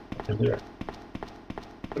 Here.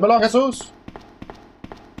 Leave me alone, Jesus.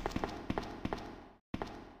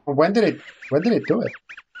 When did it do it?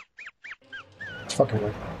 It's fucking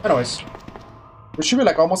weird. Anyways, we should be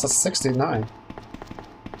like almost at 69.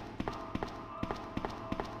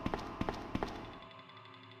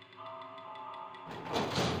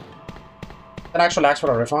 Can I actually ask for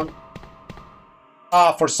a refund?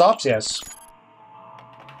 For subs, yes.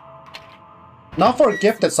 Not for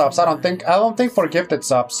gifted subs, I don't think for gifted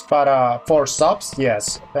subs, but for subs,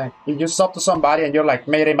 yes. If you sub to somebody and you're like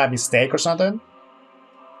made it by mistake or something,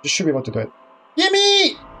 you should be able to do it.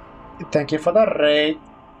 Gimme! Thank you for the raid.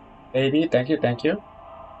 Baby, thank you.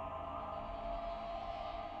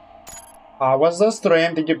 What's the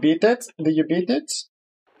stream? Did you beat it?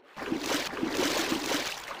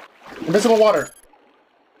 Invisible water.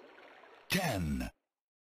 10.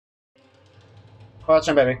 Watch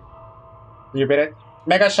him, baby. You beat it.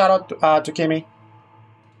 Mega shout out to Kimmy.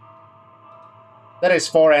 That is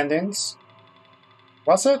 4 endings.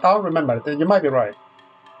 Was it? I don't remember. You might be right.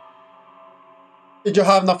 If you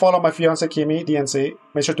have not followed my fiance Kimmy DNC,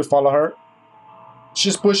 make sure to follow her.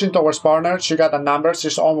 She's pushing towards partner. She got the numbers.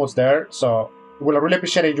 She's almost there. So we'll really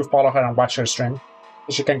appreciate it if you follow her and watch her stream.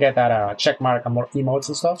 So she can get that check mark and more emotes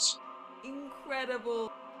and stuff.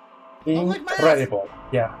 Incredible. Incredible.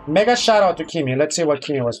 Yeah. Mega shout out to Kimi. Let's see what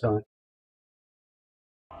Kimi was doing.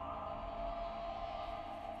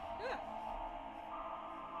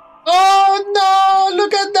 Oh no!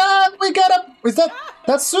 Look at that! We got a. Is that?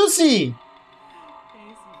 That's Susie.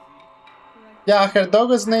 Yeah, her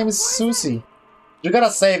dog's name is Susie. You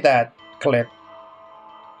gotta save that clip.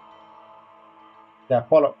 Yeah,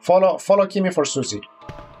 follow Kimi for Susie.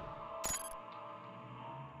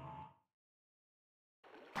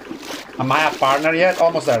 Am I a partner yet?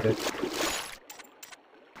 Almost there, dude.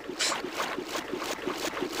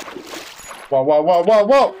 Whoa, whoa, whoa, whoa,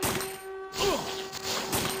 whoa!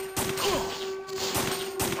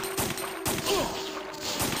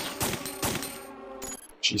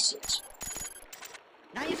 Jesus.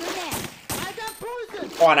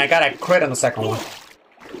 Oh, and I got a crit on the second one.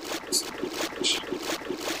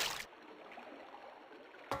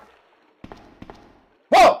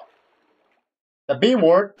 Whoa! The B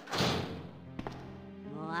word.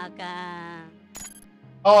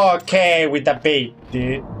 Okay, with the bait,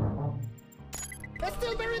 dude. That's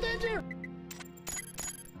still very dangerous.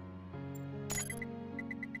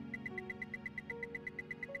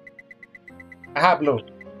 I have blue.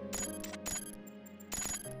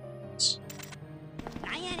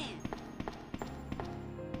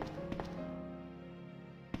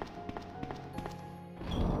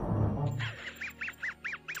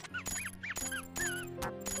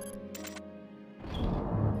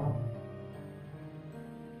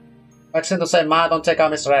 Vaccine to say, Ma, don't take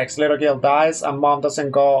out Mr. X. Little girl dies and mom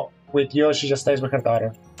doesn't go with you, she just stays with her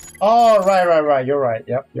daughter. Oh, right. You're right.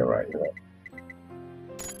 Yep, you're right.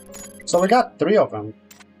 So we got 3 of them.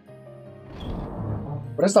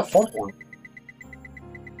 What is the 4th one?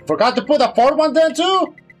 Forgot to put the 4th one there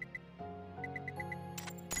too?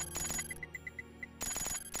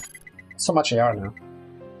 So much AR now.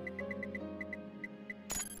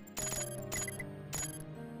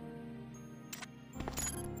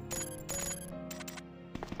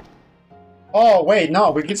 Oh wait,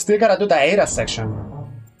 no, we still gotta do the Ada section.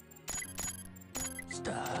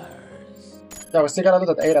 Stars. Yeah, we still gotta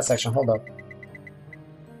do the Ada section, hold up.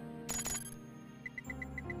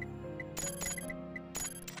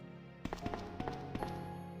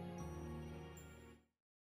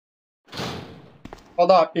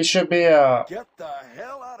 Hold up, it should be Get the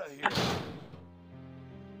hell out of here.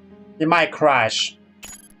 It might crash.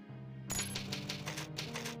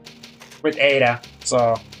 With Ada,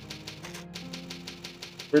 so...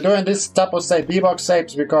 We're doing this type of save, debug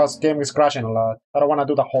saves, because game is crashing a lot. I don't want to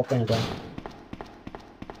do the whole thing again.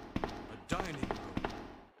 A dining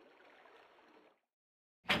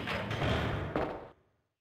room.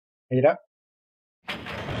 Ada?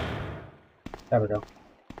 There we go.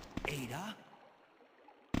 Ada?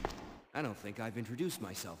 I don't think I've introduced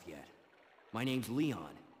myself yet. My name's Leon.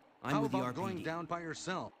 I'm with the RPD. Going down by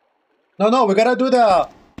yourself? No, we gotta do the...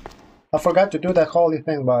 I forgot to do that holy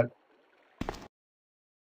thing, but...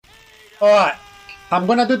 Alright, I'm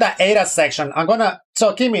gonna do the Ada section. I'm gonna...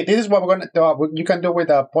 So, Kimi, this is what we're gonna do. You can do with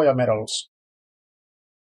the Pollo medals.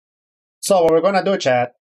 So, what we're gonna do,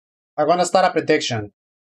 chat, I'm gonna start a prediction.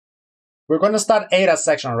 We're gonna start Ada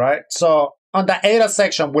section, right? So, on the Ada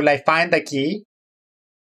section, will I find the key?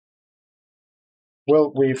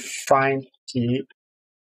 Will we find key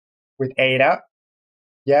with Ada?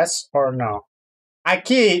 Yes or no? A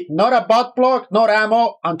key, not a bot block, not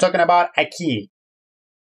ammo. I'm talking about a key.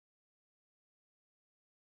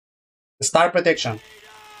 Start prediction.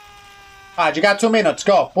 Alright, you got 2 minutes.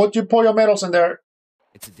 Go. Put your medals in there.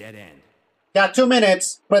 It's a dead end. Yeah, 2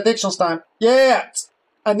 minutes. Predictions time. Yeah.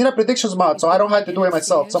 I need a predictions mod, so I don't have to do it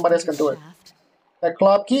myself. Somebody else can do it. The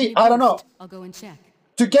club key? I don't know. I'll go and check.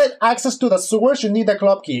 To get access to the sewers, you need the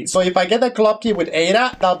club key. So if I get the club key with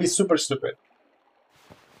Ada, that'll be super stupid.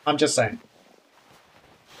 I'm just saying.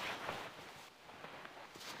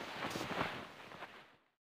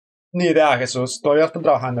 Ni idea, Jesús. Todavía están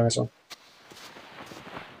trabajando en eso.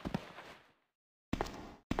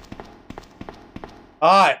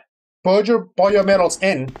 Alright. Put your pollo medals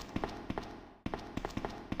in.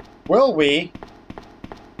 Will we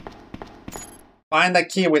find the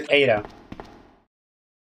key with Ada?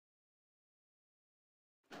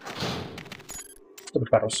 Stupid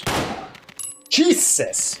perros.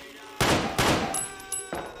 Jesus!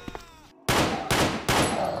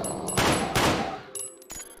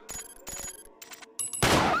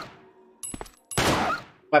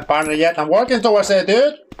 My partner yet? I'm working towards it,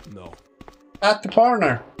 dude! No. At the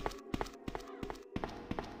partner.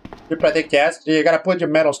 You predict yes? You gotta put your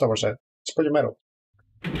medals towards it. Just put your medal.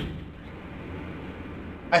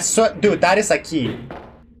 I swear, dude, that is a key.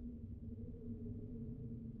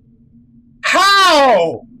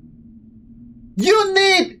 How? You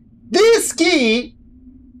need this key.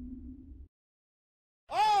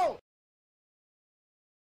 Oh!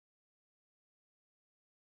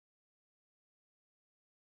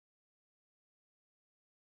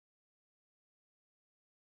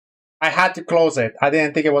 I had to close it. I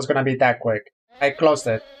didn't think it was gonna be that quick. I closed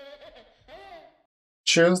it.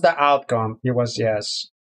 Choose the outcome. It was yes.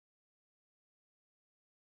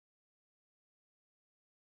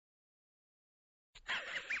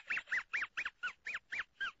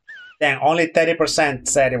 Dang, only 30%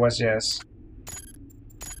 said it was yes.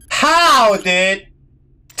 How, dude?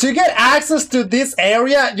 To get access to this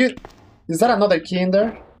area, you... Is that another key in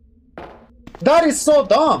there? That is so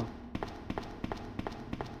dumb.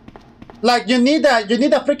 Like, you need a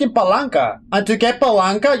freaking palanca. And to get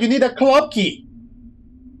palanca, you need a club key.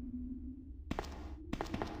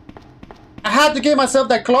 I had to give myself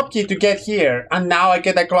that club key to get here. And now I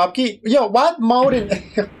get that club key. Yo, what mode in...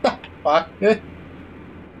 Fuck.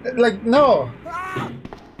 Like, no.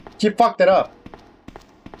 He fucked it up.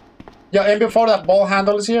 Yo, and before that ball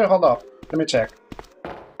handle is here, hold up. Let me check.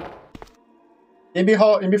 In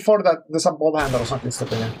before that, there's a ball handle or something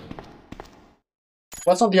stupid here.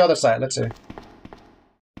 What's on the other side? Let's see.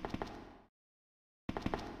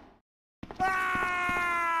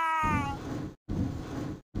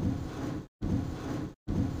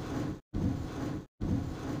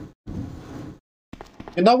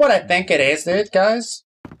 You know what I think it is, dude, guys?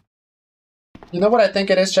 You know what I think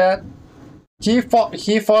it is, chat? He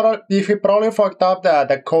probably fucked up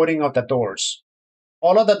the coding of the doors.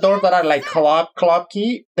 All of the doors that are like club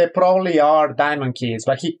key, they probably are diamond keys,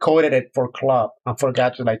 but he coded it for club and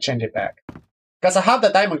forgot to like change it back. Because I have the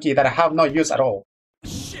diamond key that I have no use at all.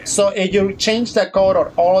 So if you change the code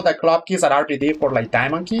or all of the club keys at RPD for like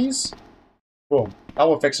diamond keys, boom, that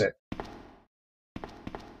will fix it.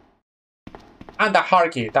 And the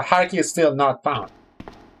hard key is still not found.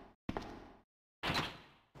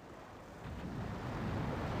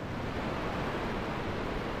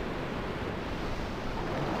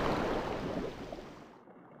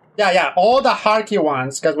 Yeah, all the hard key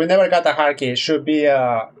ones, because we never got the hard key, should be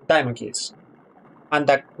diamond keys. And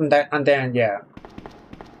then yeah.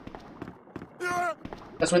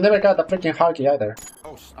 Because we never got the freaking hard key either.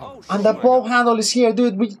 And the ball handle is here,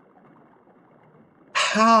 dude.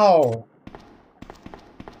 How?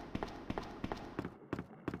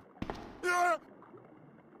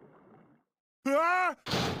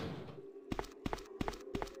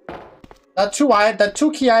 The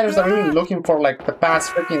two key items that I'm really looking for, like the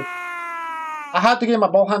past freaking. I had to give my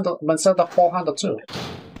ball handle, myself the ball handle too.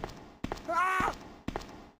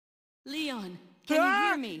 Leon, can you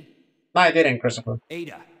hear me? No, I didn't, Christopher.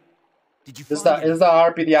 Ada, did you Is the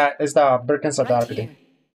RPD? Is the Birkins of the RPD?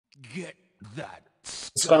 Get that.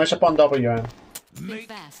 Exclamation point WM. Think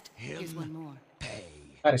fast. Here's one more.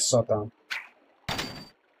 That is so dumb.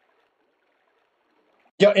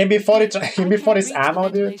 Yo, MB40 is ammo,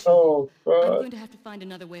 dude. Oh I'm god. going to have to find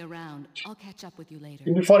another way around. I'll catch up with you later.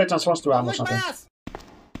 MB40 transforms to ammo or something.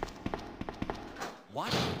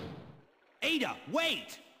 What? Ada,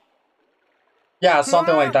 wait! Yeah,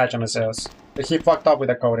 something like that, Jimmy says. He fucked up with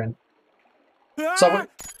the coding. So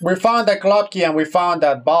we found the club key and we found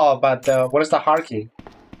that ball, but what is the hard key?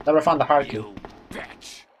 Never found the hard key. You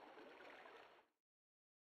bitch.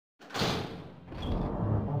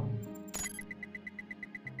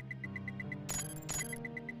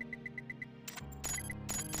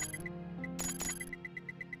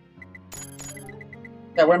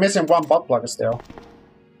 Yeah, we're missing one butt plug still.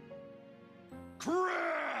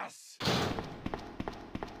 Chris!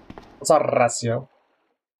 What's our ratio?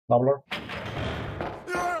 Doubler?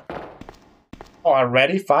 Oh,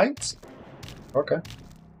 already fights? Okay.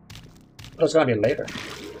 But it's gonna be later.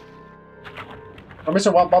 We're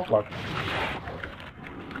missing one butt plug.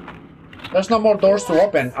 There's no more doors to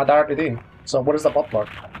open at the RPD. So what is the butt plug?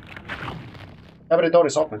 Every door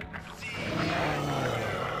is open.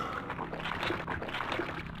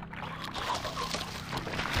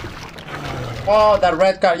 Oh, that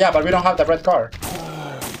red car. Yeah, but we don't have the red car.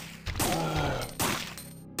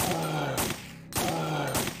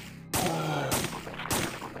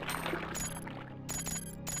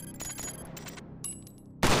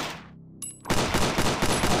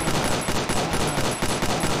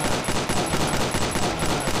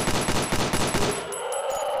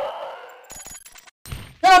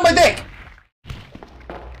 Get on my dick!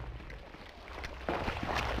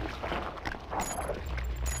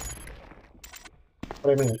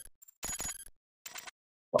 What do you mean?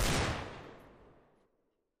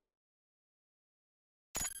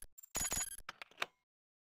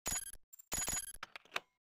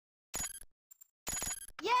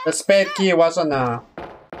 The spade key was on that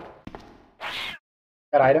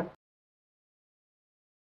item.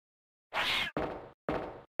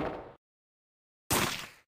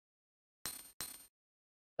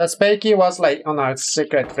 The spade key was like on a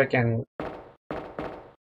secret freaking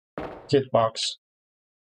kit box.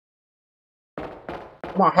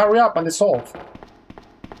 Come on, hurry up and dissolve.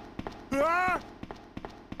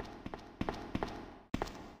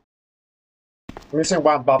 Missing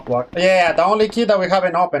one bot block. Yeah, the only key that we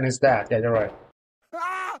haven't opened is that. Yeah, you're right.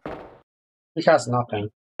 He has nothing.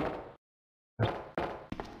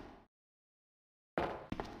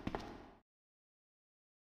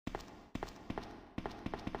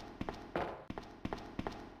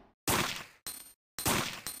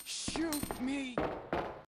 Shoot me.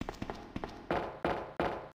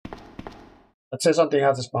 Let's say something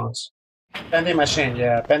has response. Vending machine,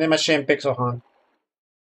 yeah. Vending machine, pixel hunt.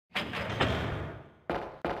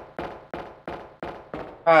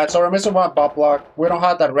 Alright, so we're missing one bot block. We don't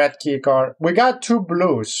have that red key card. We got 2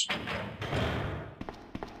 blues.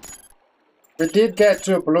 We did get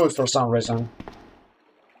 2 blues for some reason.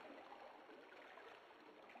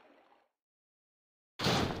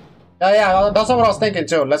 Yeah, that's what I was thinking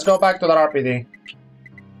too. Let's go back to that RPD.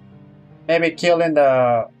 Maybe killing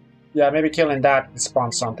the... Yeah, maybe killing that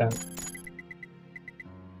spawns something.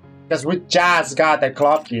 Because we just got the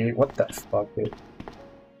club key. What the fuck, dude?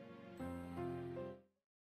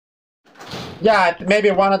 Yeah,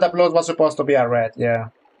 maybe one of the blues was supposed to be a red, yeah.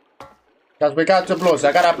 Because we got 2 blues.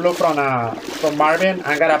 I got a blue from Marvin, and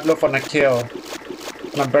I got a blue from a kill.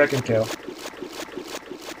 From a Birkin kill.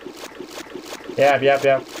 Yeah.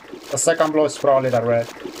 The second blue is probably the red.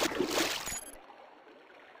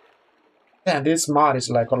 Damn, this mod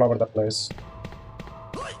is like all over the place.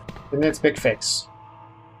 It needs big fix.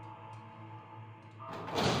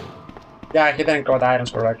 Yeah, he didn't code the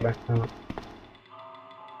items correctly.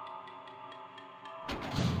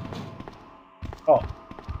 Oh.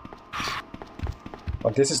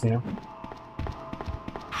 But this is new.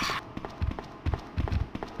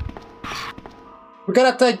 We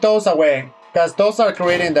gotta take those away. Because those are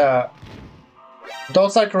creating the...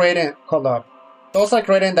 Hold up. Those are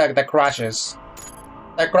creating the crashes.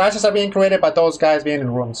 The crashes are being created by those guys being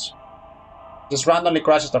in rooms. Just randomly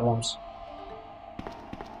crashes the rooms.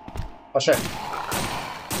 Oh shit.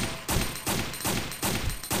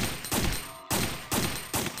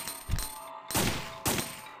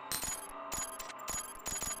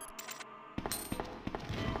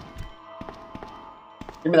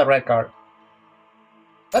 Give me the red card.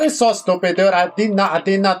 That is so stupid, dude. I did not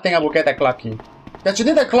think I would get the club key. Because you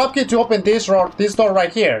need the club key to open this door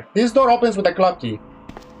right here. This door opens with the club key.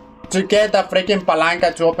 To get the freaking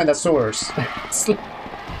palanca to open the sewers.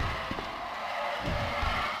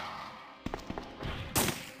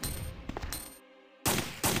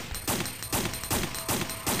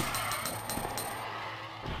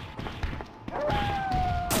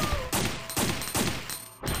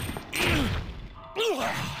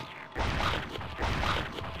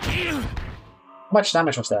 How much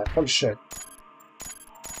damage was that? Holy shit.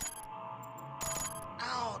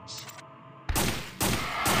 Ouch.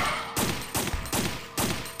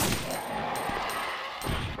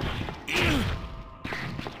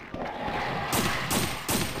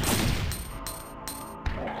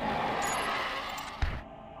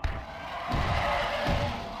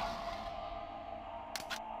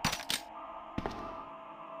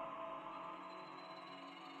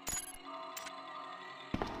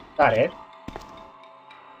 Got it.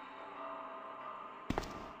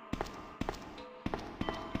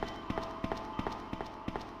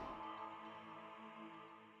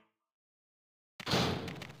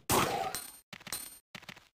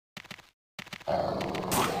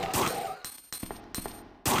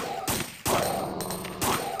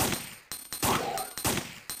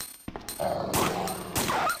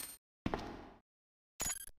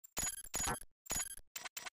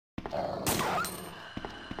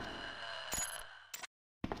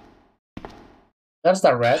 That's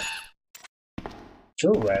the red.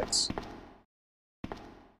 2 reds.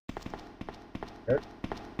 Here.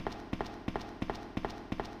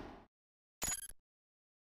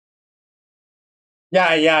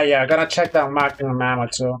 Yeah. Gonna check the maximum ammo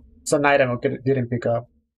too. It's an item we didn't pick up.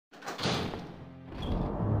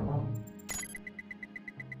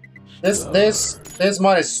 This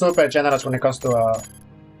mod is super generous when it comes to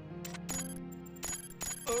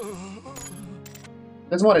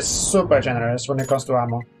This mod is super generous when it comes to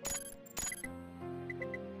ammo.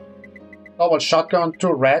 Double shotgun,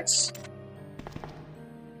 2 reds.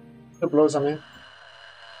 2 blues, I mean.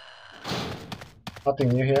 Nothing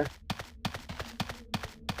new here.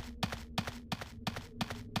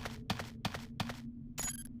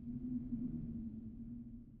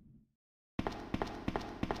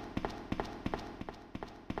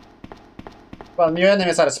 Well, new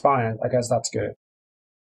enemies are spawned. I guess that's good.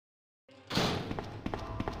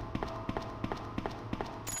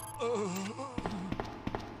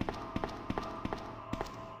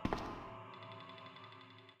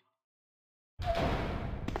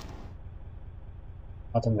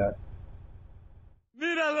 Nothing there.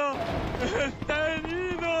 ¡Míralo! ¡Está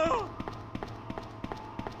herido!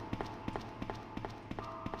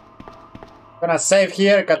 Gonna save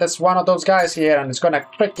here because there's one of those guys here and it's gonna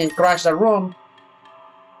freaking crash the room.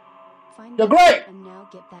 You're great! And now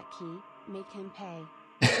get that key. Make him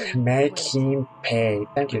pay. Make him pay.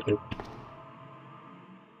 Thank you, dude.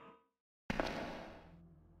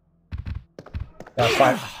 Yeah,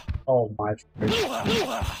 five. Oh my.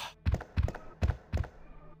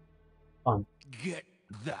 Fun. Get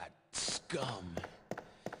that scum.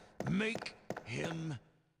 Make him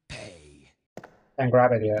pay. Can't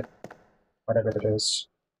grab it yet. Whatever it is.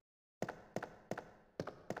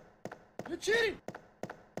 You're cheating!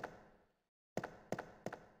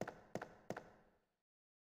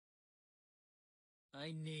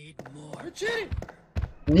 I need more. You're cheating!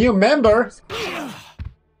 New member?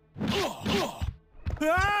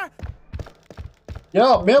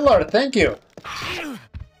 Yo, Miller, thank you.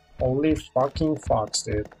 Holy fucking fox,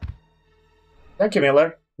 dude. Thank you,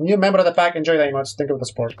 Miller. New member of the pack, enjoy the emotes. Think of the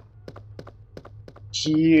sport.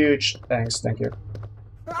 Huge thanks, thank you.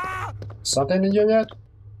 Something in you yet?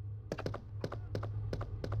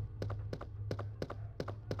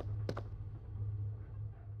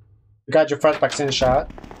 You got your first vaccine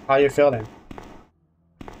shot. How you feeling?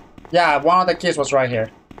 Yeah, one of the keys was right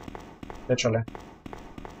here. Literally.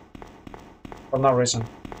 For no reason.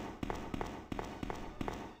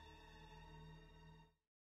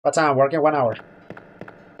 What time I'm working? 1 hour.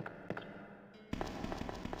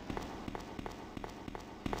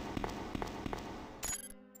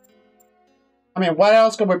 I mean, what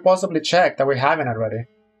else could we possibly check that we haven't already?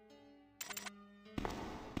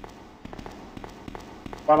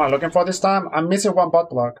 What am I looking for this time? I'm missing one bot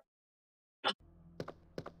block.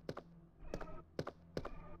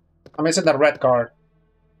 I'm missing that red card.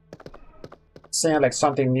 Seeing like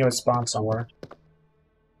something new spawned somewhere.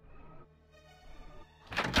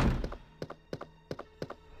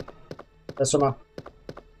 Resuma.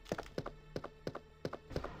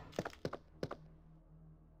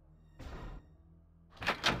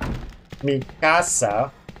 Mi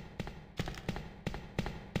casa.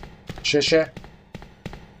 Shisha.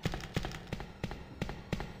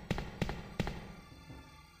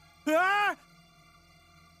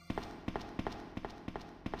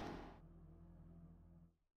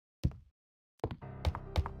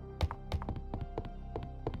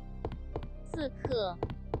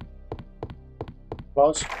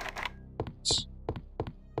 Close.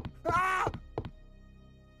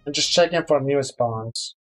 I'm just checking for new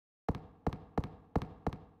spawns.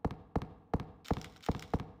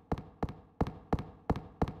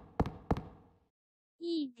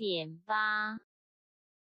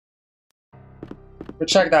 We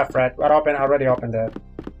check that, Fred. I already opened it.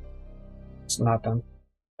 It's nothing.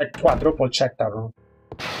 Like quadruple check that room.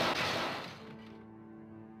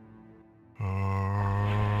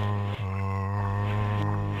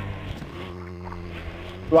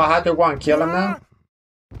 Do I have to go and kill him now?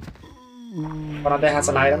 One of them has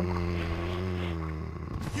an item.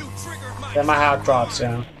 They might have drops,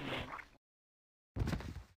 yeah.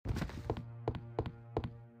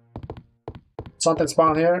 Something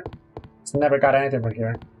spawned here. It's never got anything from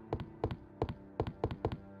here.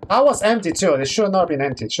 That was empty too. It should not have been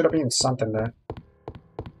empty. It should have been something there.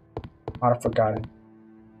 Might have forgotten.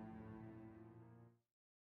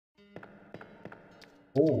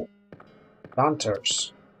 Ooh.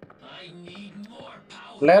 Lanterns.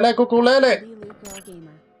 Lele kukulele. Girl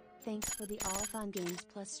Gamer. Thanks for the All Fun Games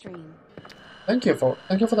Plus stream. Thank you for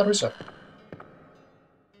the reset.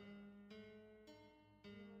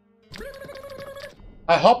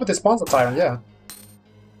 I hope it spawns a tyrant, yeah.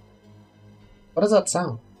 What does that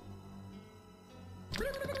sound?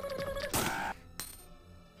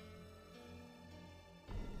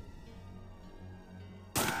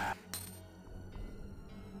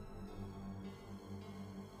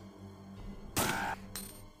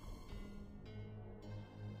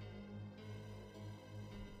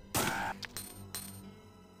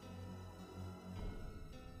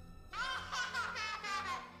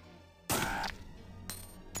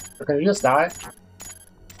 Can you just die?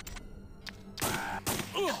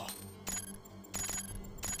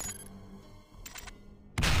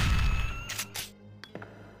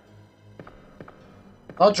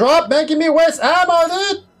 I'll drop, making me waste ammo,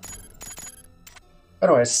 dude!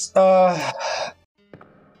 Anyways, 。 I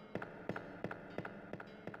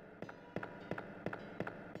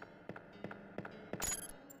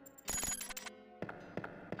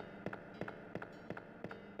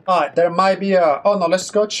Alright, there might be a... Oh no, let's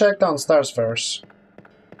go check downstairs first.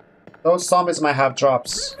 Those zombies might have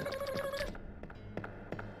drops.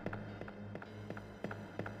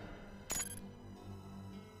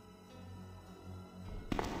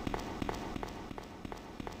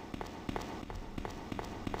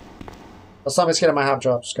 The zombies here might have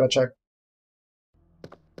drops. Gotta check.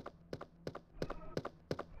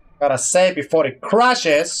 Gotta save before it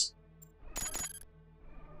crashes.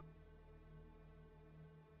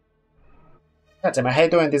 God damn, I hate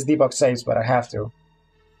doing these debug saves, but I have to.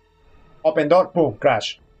 Open door, boom,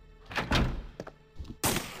 crash.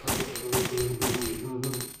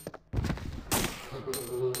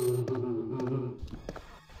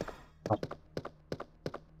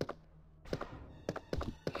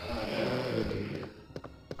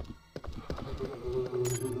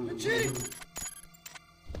 You're cheating!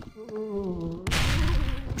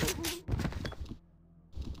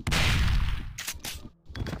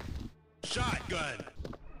 Shotgun.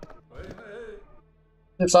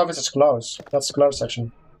 This office is closed. That's the closed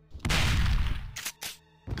section.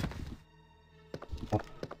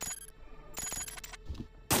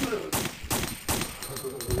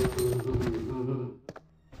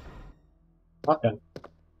 Okay.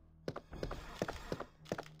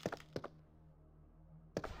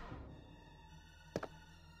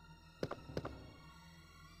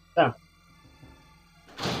 Yeah.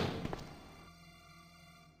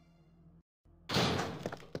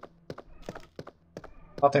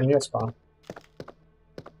 Nothing new spawn.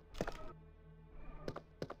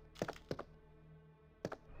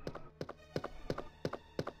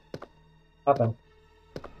 Nothing.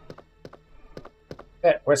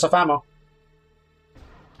 Hey, waste of ammo.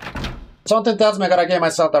 Something tells me I gotta get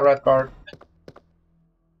myself the red card.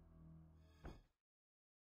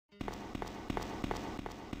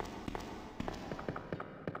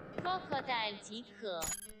 Crocodile 即可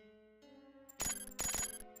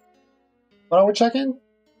What are we checking?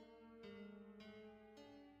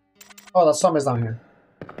 Oh, the zombies down here.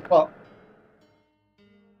 Well,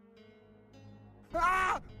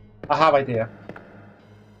 I have idea.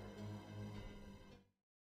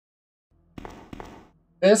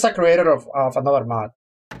 This is a creator of another mod.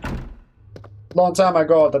 Long time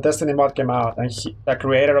ago, the Destiny mod came out, and the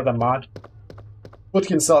creator of the mod put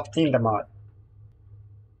himself in the mod.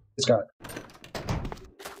 This guy.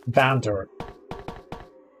 Vander'S.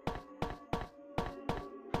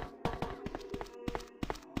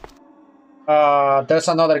 There's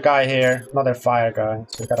another guy here, another fire guy,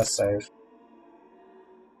 so we gotta save.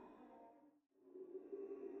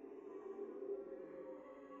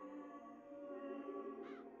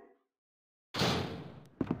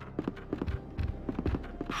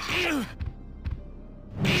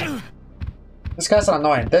 These guys are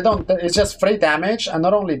annoying. They don't. It's just free damage, and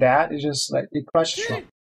not only that, it's just like it crashes you.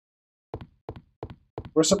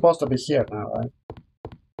 We're supposed to be here now, right?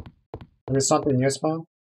 Maybe something new spawn.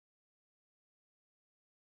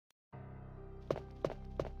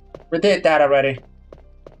 We did that already.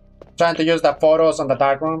 Trying to use the photos on the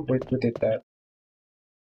background, we did that.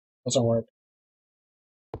 Doesn't work.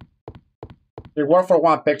 It worked for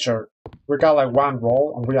one picture. We got like one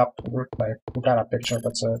roll, and we got a picture.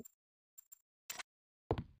 That's it.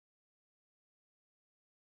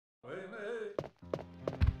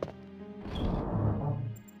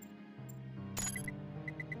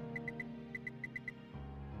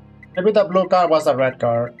 Maybe the blue card was the red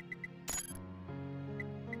card.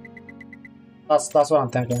 That's what I'm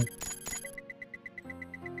thinking.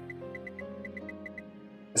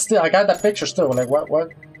 Still, I got the pictures too. Like what?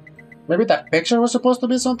 Maybe that picture was supposed to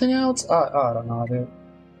be something else? I don't know, dude.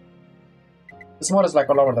 This mod is like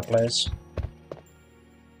all over the place.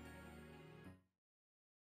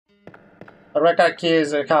 The red card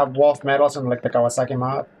keys have wolf medals and like the Kawasaki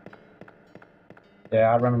mod.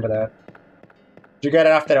 Yeah, I remember that. You get it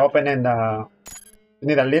after opening the... You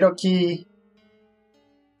need a little key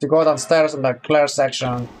to go downstairs in the clear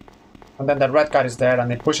section. And then the red card is there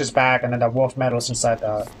and it pushes back and then the wolf medals inside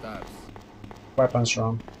the weapons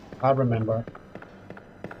room. I remember.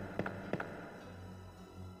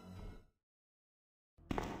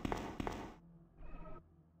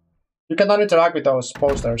 You cannot interact with those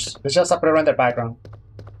posters. It's just a pre-rendered background.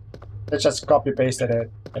 They just copy-pasted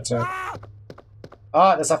it. That's it.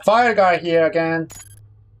 Ah, there's a fire guy here again.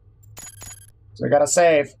 So we gotta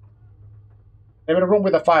save. Maybe the room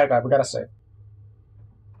with the fire guy, we gotta save.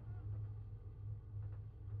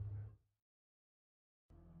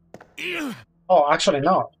 Oh, actually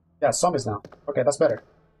no. Yeah, zombies now. Okay, that's better.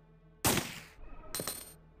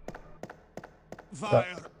 Fire.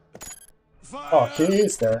 Oh, he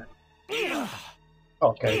is there.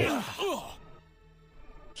 Okay.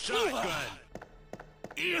 Shotgun.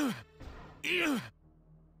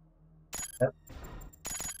 Yep.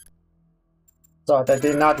 So they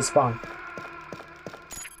did not despawn.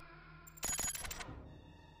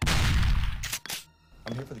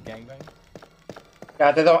 I'm here for the gangbang.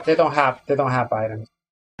 Yeah, they don't have items.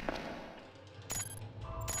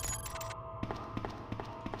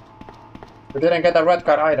 We didn't get a red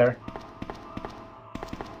card either.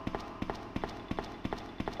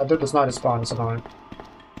 That dude does not respawn, it's annoying.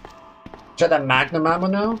 Is that magnum ammo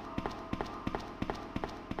now?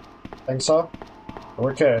 Think so?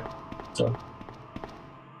 We're good. So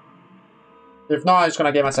if not, I'm just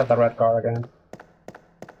gonna give myself the red card again.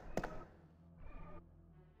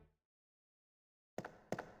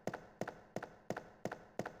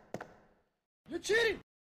 You're cheating!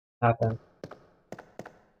 Nothing.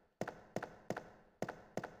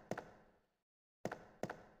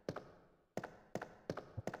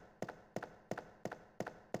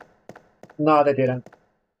 No, they didn't.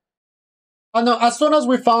 Oh no, as soon as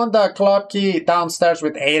we found the club key downstairs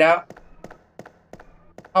with Ada,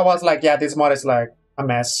 I was like, yeah, this mod is like a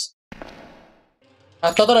mess. I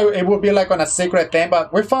thought that it would be like on a secret thing,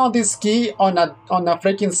 but we found this key on a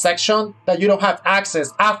freaking section that you don't have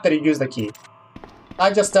access after you use the key.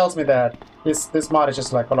 That just tells me that this mod is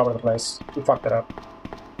just like all over the place. He fucked it up.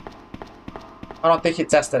 I don't think he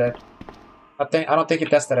tested it. I don't think he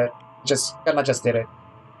tested it. Kinda just did it.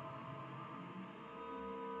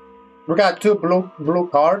 We got two blue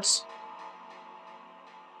cards.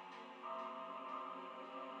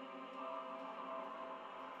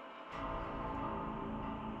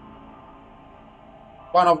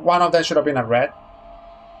 One of them should have been a red.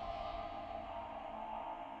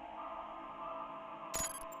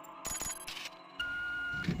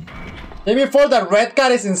 Maybe for the red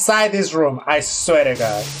card is inside this room. I swear to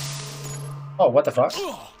God. Oh, what the fuck?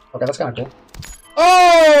 Okay, that's kind of cool.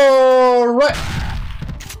 Oh, right.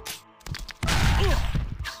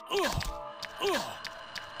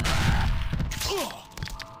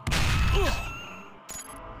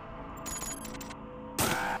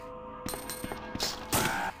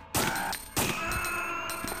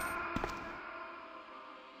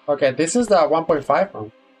 Okay, this is the 1.5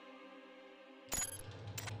 room.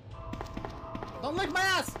 Don't lick my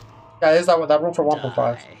ass! Yeah, this is that room for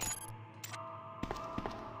 1.5.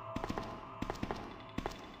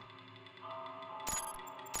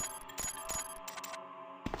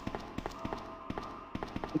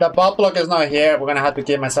 The bot block is not here. We're gonna have to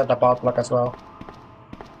give myself the bot block as well.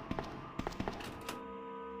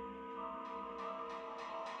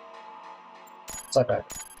 Side back.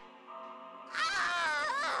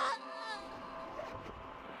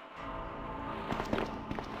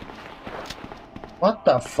 What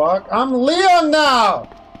the fuck? I'm Leon now!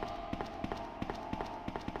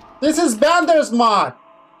 This is Vander'S mod!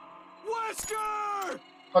 Wesker!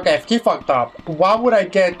 Okay, if he fucked up, why would I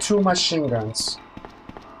get 2 machine guns?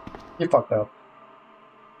 He fucked up.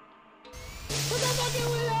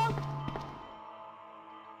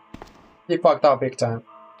 He fucked up big time.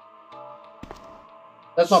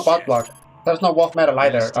 There's no bot block. There's no wolf metal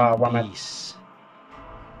either, Wamet.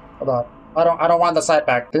 Hold up. I don't want the side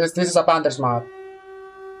back. This is a Vander'S mod.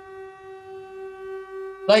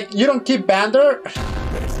 Like, you don't keep Vander?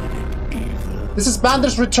 This is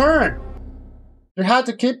Vander'S return! You had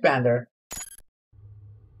to keep Vander.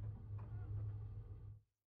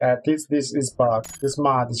 Yeah, this is bugged. This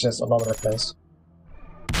mod is just all over the place.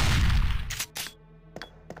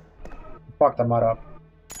 Fuck the mod up.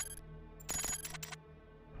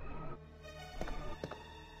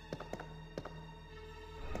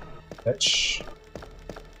 Bitch.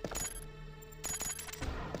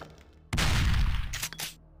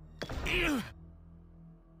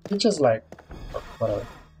 He just like whatever.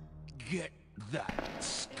 Get that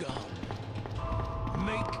scum.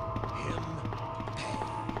 Make him pay.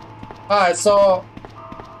 Alright, so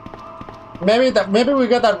maybe we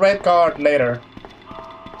get that red card later.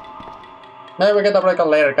 Maybe we get the red card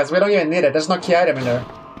later because we don't even need it. There's no key item in there.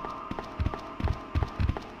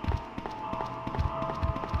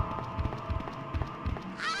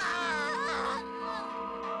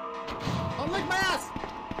 Don't lick my ass!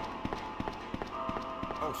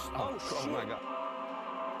 Oh my God.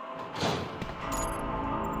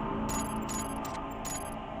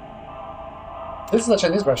 This is the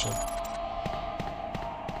Chinese version.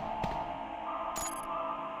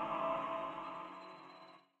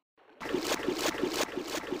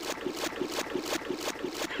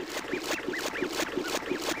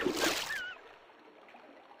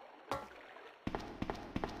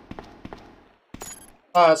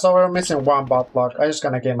 So we're missing one bot block. I'm just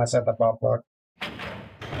gonna give myself the bot block.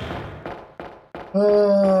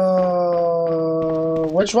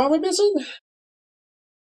 Which one we missing?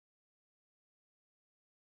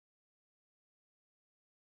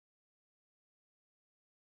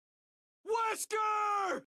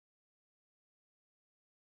 Wesker!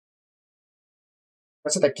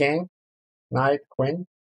 Was it the king? Knight? Queen?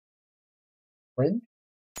 Queen?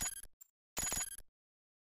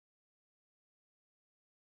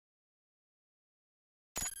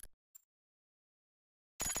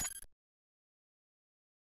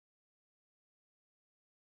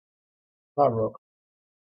 Not rook.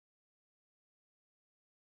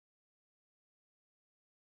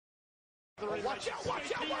 Watch out,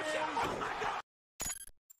 watch out, watch out!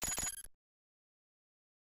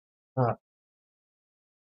 Ah.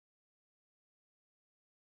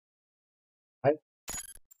 I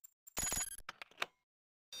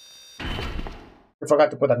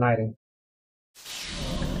forgot to put a knight in.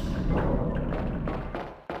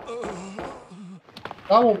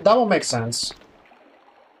 That will make sense.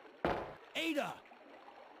 Ada!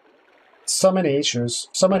 So many issues,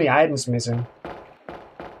 so many items missing.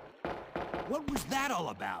 What was that all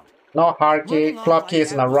about? No hard key, clock key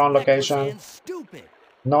is in the wrong location. Stupid.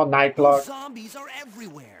 No night clock. Zombies are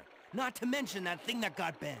everywhere. Not to mention that thing that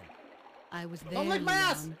got Ben. I was there, Don't lick my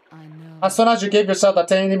ass! Leon. I know. As soon as you give yourself a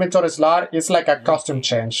 10 inventory slot, it's like a costume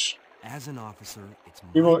change. As an officer, it's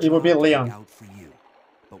It will be job to Leon. look out for you.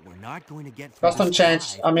 But we're not going to get through Custom this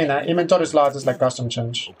change, alive. I mean, inventory slot is like custom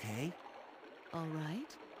change. Okay? All right.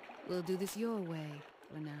 We'll do this your way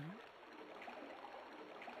for now.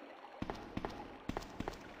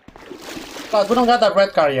 But we don't got that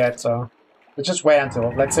red card yet, so we just wait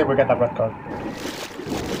until, let's say we get that red card.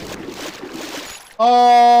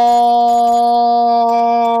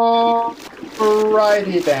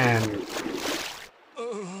 Alrighty then.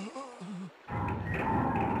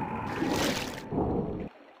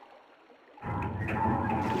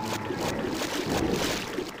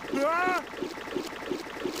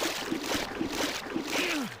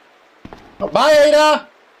 Oh, bye, Ada!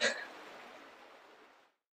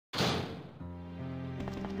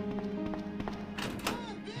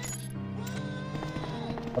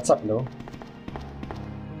 What's up, Lou?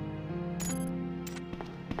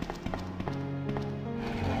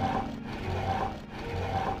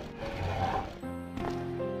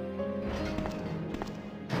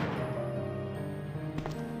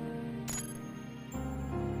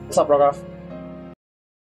 What's up, Rogoff?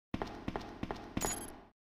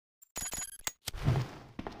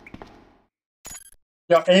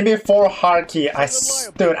 Yo, aiming for hard key.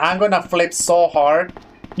 Dude, I'm gonna flip so hard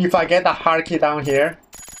if I get the hard key down here.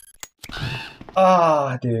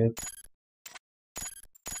 Ah, dude.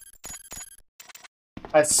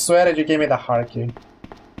 I swear that you gave me the hard key.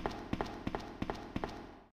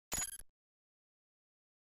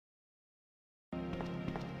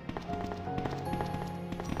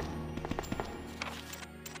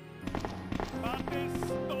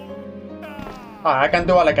 Ah, I can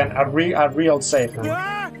do like a real save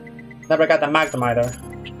now. Never got the Magdamiter.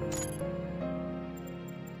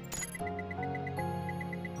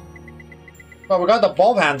 But we got the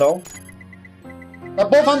bulb handle. The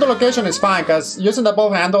bulb handle location is fine because using the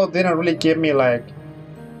bulb handle didn't really give me like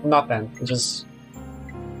nothing. It just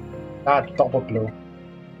that double blue.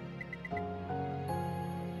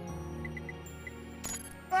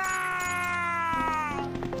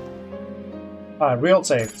 Ah, real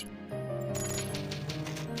save.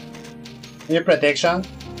 New prediction.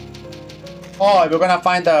 Oh, we're gonna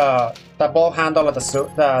find the bulb handle at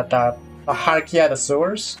the hierarchy at the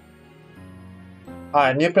sewers.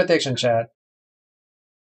 Alright, new prediction, chat.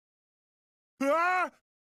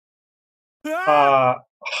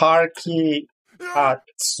 Hierarchy at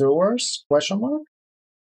sewers? Question mark?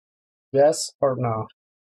 Yes or no?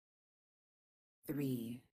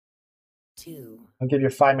 3, 2, I'll give you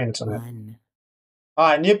 5 minutes on it. 1.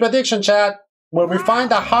 Alright, new prediction, chat. Will we find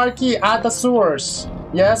the hierarchy at the sewers?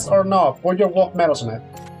 Yes or no? Put your wolf medals on it.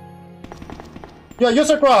 Yo,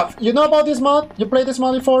 Usercraft, you know about this mod? You played this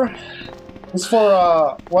mod before? It's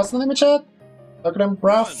for, what's the name of chat? Document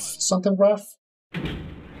Rough? Something rough?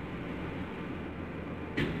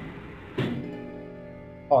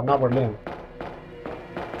 Oh, now we're Liam.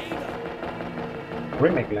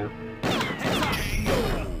 Remake Liam.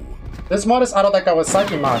 This mod is out of the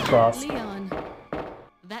Kawasaki mod, Croft. Leon,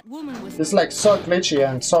 that woman was. It's like so glitchy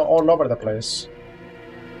and so all over the place.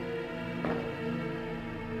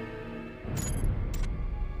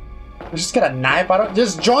 You just get a knife out of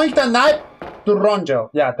just join the knife to Ronjo.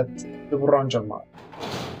 Yeah, the Ronjo mod.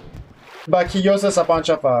 But he uses a bunch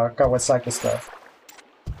of Kawasaki stuff.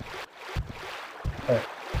 Hey.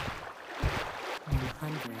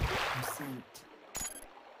 100%.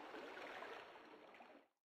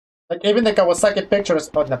 Like even the Kawasaki pictures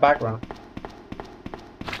in the background.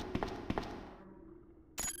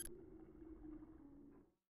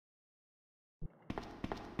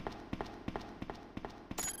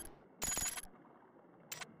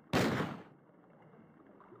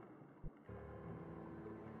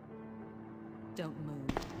 Don't move.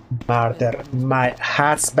 Murder my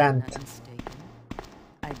husband.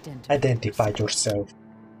 Identify yourself.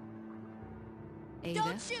 Ada?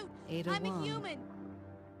 Don't shoot! Ada I'm Wong. a human!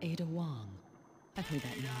 Ada Wong. I've heard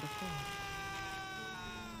that name before.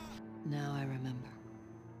 Now I remember.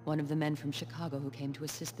 One of the men from Chicago who came to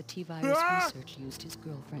assist the T-virus research used his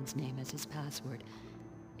girlfriend's name as his password.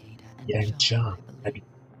 Ada and John, I believe.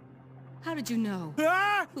 How did you know?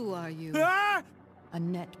 Who are you?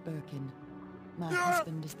 Annette Birkin. My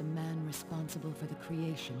husband is the man responsible for the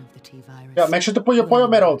creation of the T-virus. Yeah, make sure to put your Pollo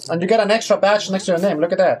medals, and you get an extra badge next to your name.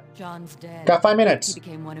 Look at that. John's dead. Got 5 minutes. He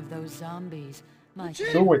became one of those zombies.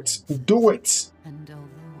 Do it. Do it. And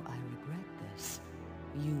although I regret this,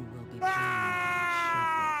 you will be paying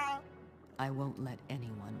shortly. I won't let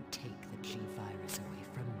anyone take the G-virus away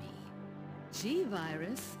from me.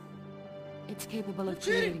 G-virus? It's capable of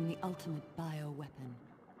creating the ultimate bioweapon.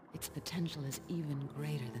 Its potential is even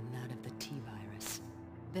greater than that of the T-virus.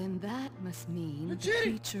 Then that must mean the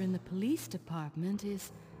creature in the police department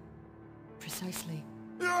is precisely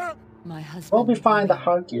my husband. We'll be fine, the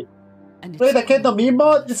hunky. Play the Kingdom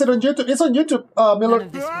mod? Is it on YouTube? It's on YouTube, Miller.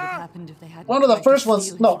 One of the first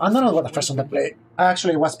ones. No, I don't know what the first one I played. I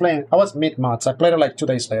actually was playing. I was mid mods. I played it like 2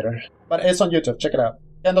 days later. But it's on YouTube. Check it out.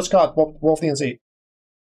 Vander'S, WOLFDNC.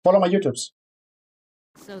 Follow my YouTubes.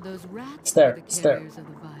 So those rats Stare, are the stare. carriers of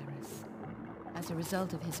the virus. As a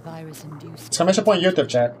result of his virus-induced... Exclamation point YouTube,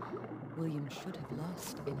 chat. William should have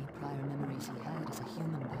lost any prior memories he had as a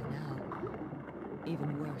human by now.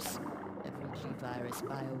 Even worse, every G-virus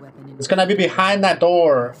bioweapon... It's gonna be behind that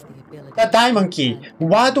door. The diamond key.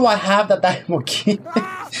 Why do I have the diamond key?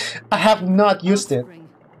 I have not used it.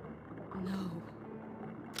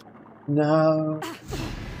 No.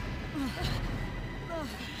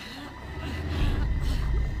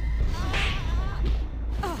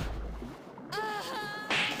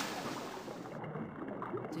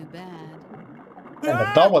 Too bad. And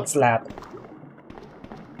the double slap.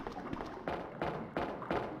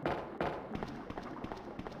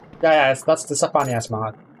 Yeah, that's a funny ass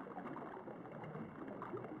mod.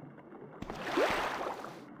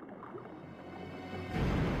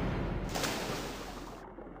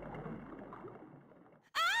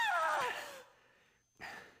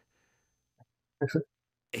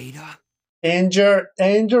 Ada?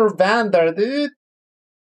 Angel Vander, dude.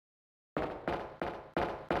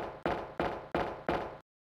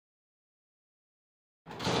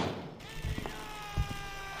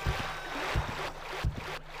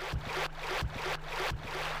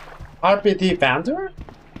 RPD Vander?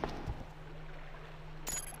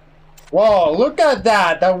 Whoa, look at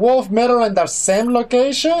that! The wolf medal in the same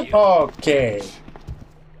location? Okay.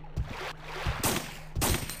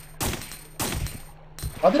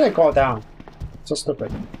 How did I go down? So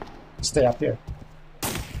stupid. Stay up here.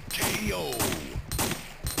 KO.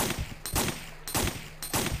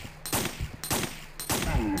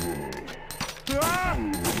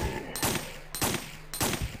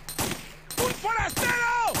 ¡Un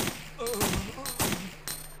forastero!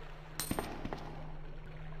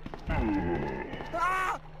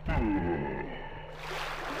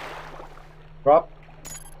 Drop.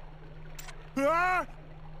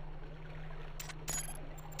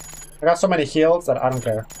 I got so many heals that I don't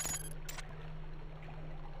care.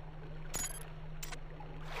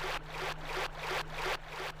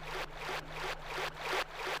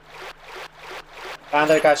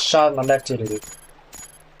 And I got shot on the left here, dude.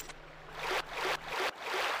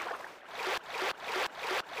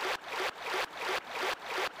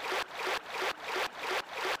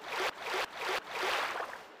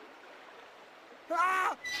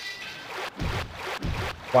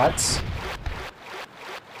 What?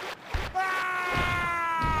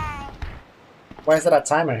 Why is there a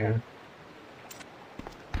timer here?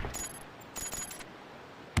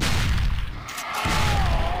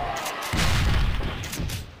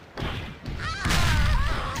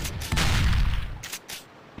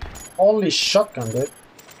 Holy shotgun, dude.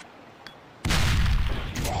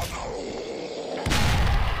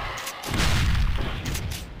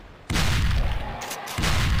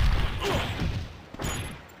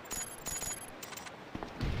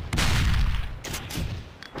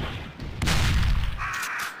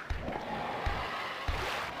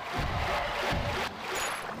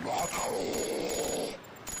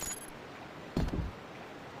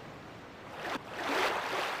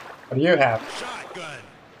 What do you have? Shotgun.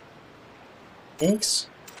 Inks.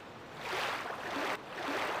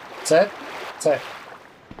 That's it. That's it.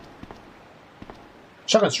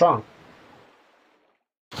 Shotgun strong.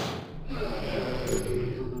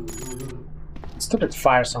 Stupid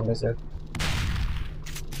fire sound is it?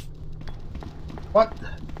 What?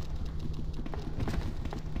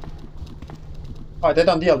 Oh, they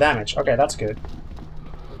don't deal damage. Okay, that's good.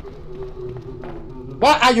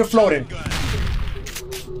 Why are you floating?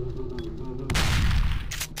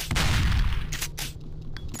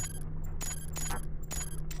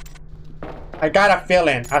 I got a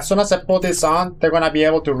feeling as soon as I put this on, they're gonna be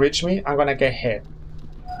able to reach me. I'm gonna get hit.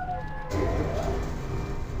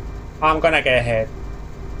 I'm gonna get hit.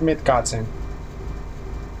 Mid cutscene.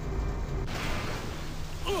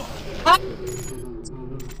 Ah!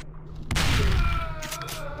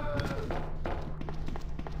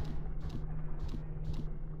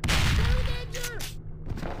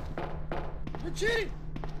 You're cheating!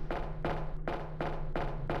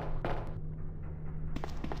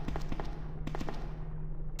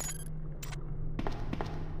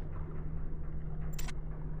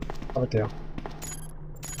 How about you?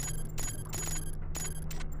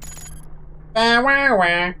 Wah, wah,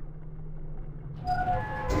 wah.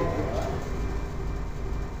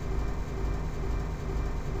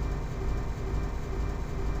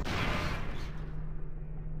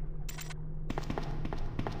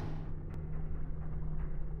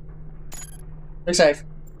 Be safe.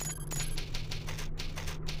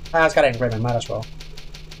 Ah, it's got engraving, might as well.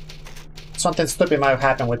 Something stupid might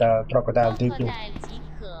happen with the crocodile DQ. crocodile 即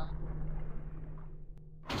可。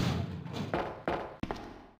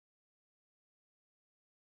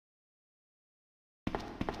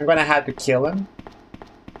 I'm gonna have to kill him.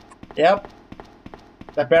 Yep.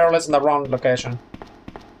 The barrel is in the wrong location.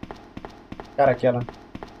 Gotta kill him.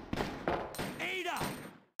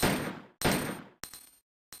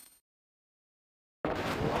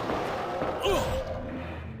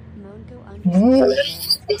 What?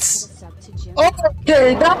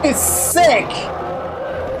 Okay, that is sick!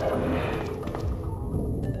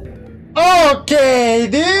 Okay,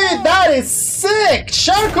 dude, that is sick!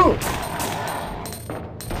 Sharku!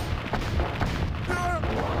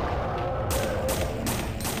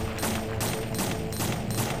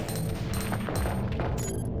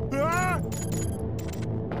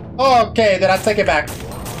 Okay, then I take it back.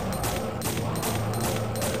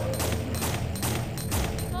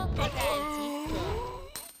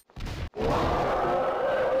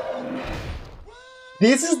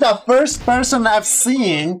 This is the first person I've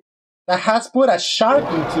seen that has put a shark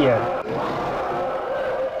in here.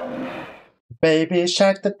 Baby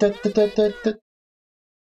shark. Da, da, da, da, da, da.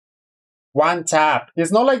 One tap.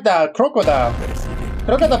 It's not like the crocodile.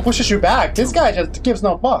 Crocodile pushes you back. This guy just gives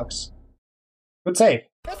no fucks. Good save.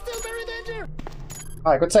 That's still very danger!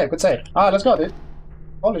 Alright, good save, good save. Alright, let's go, dude.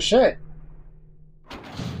 Holy shit.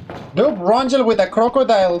 Dude, Rangel with the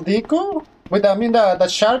crocodile Diku? With the, I mean the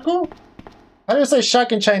Sharku? How do you say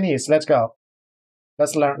shark in Chinese? Let's go.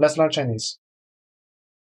 Let's learn Chinese.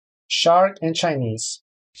 Shark in Chinese.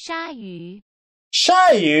 鲨鱼，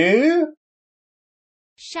鲨鱼，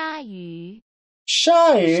鲨鱼，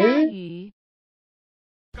鲨鱼，鲨鱼，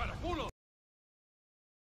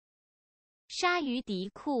鲨鱼迪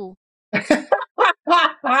库，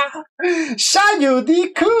鲨鱼迪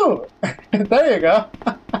库. There you go.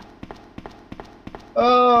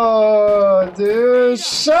 Oh, dude,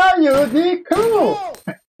 鲨鱼迪库.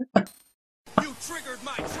 You triggered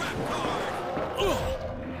my trap card.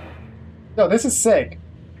 Yo, this is sick.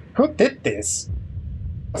 Who did this?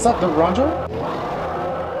 Was that the Ranger?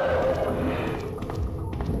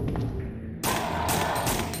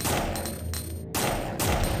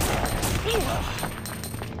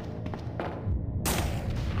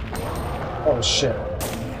 Oh shit.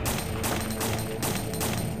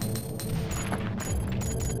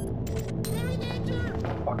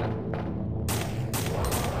 Fuck.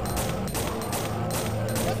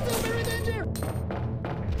 That's still very danger!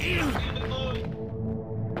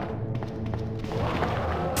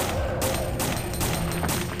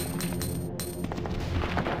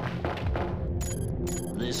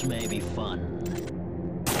 This may be fun.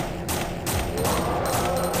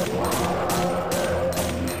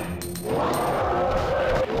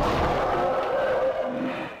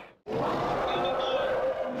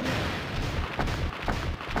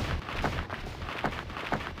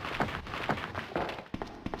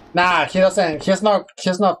 Nah, he doesn't. He's not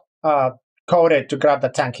coded to grab the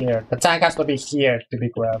tank here. The tank has to be here to be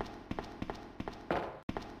grabbed.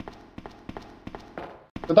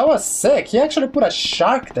 But that was sick. He actually put a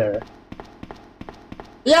shark there.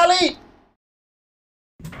 Yali!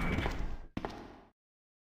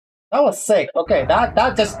 That was sick. Okay,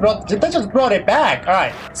 that just brought it back. All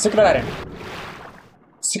right, secret item.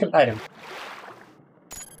 Secret item.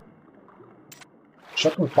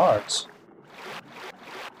 Shotgun parts.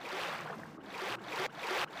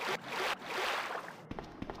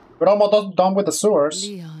 We're almost done with the sewers.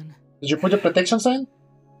 Leon. Did you put your protections in?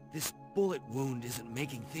 This bullet wound isn't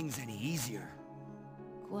making things any easier.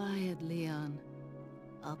 Quiet, Leon.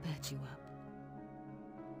 I'll patch you up.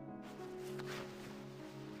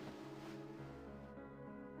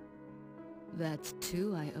 That's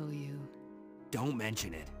 2 I owe you. Don't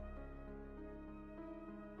mention it.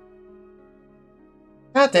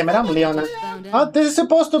 God damn it, I'm Leon. Found Oh, out. this is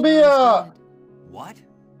supposed to be What?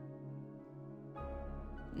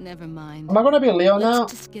 Never mind. Am I gonna be Leon now?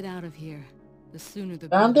 Let's just get out of here. The sooner the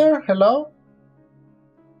better. Vander, hello?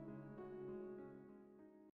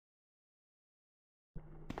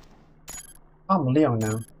 I'm Leon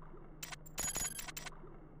now.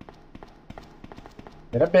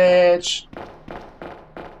 Get a bitch.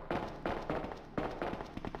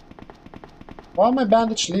 Why am I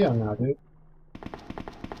bandaged Leon now, dude?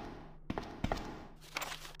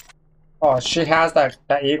 Oh, she has that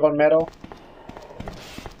eagle medal.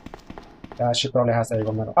 Yeah, she probably has the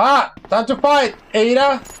eagle medal. Ah! Time to fight,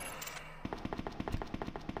 Ada!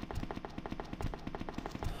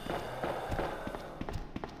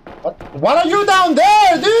 What are you down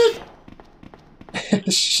there, dude?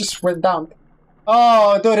 She just went down.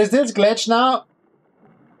 Oh, dude, is this glitch now?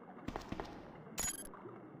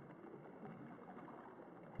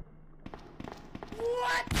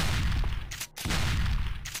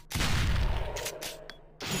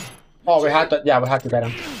 Oh, we had to, yeah, we had to get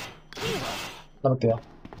him. No big deal.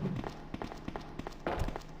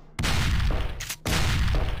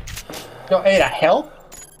 Yo, Ada, help?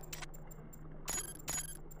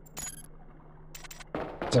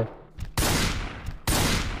 Dude.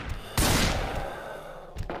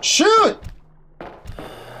 Shoot!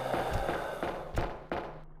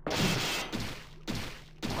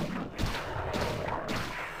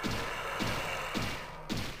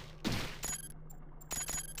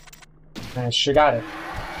 And she got it.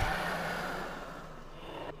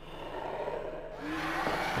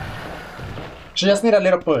 She just need a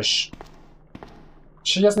little push.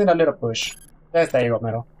 She just need a little push. There's the eagle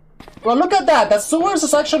medal. Well, look at that! The sewers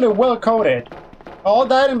is actually well coated. All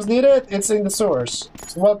the items needed, it's in the sewers.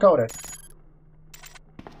 It's well coated.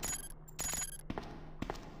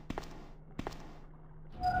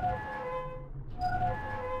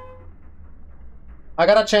 I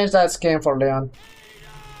gotta change that skin for Leon.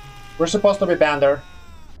 We're supposed to be Vander.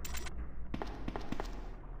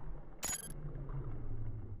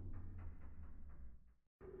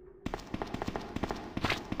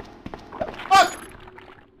 Fuck!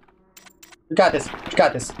 You got this. You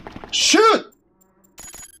got this. Shoot!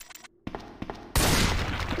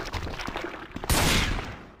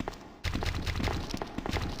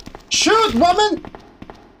 Shoot, woman!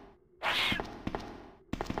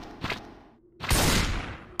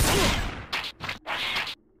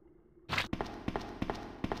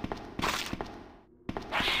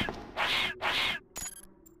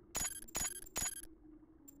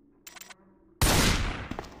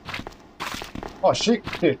 Oh shit,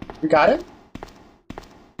 dude, you got it?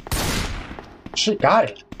 She got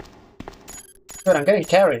it. Dude, I'm getting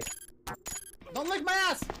carried. Don't lick my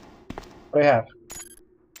ass! What do you have?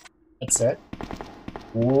 That's it.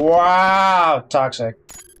 Wow, toxic.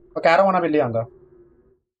 Okay, I don't want to be Leon though.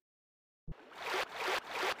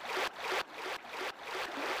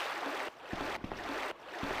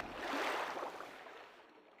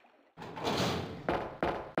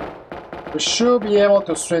 We should be able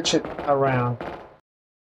to switch it around.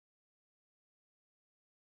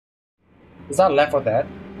 Is that left or dead?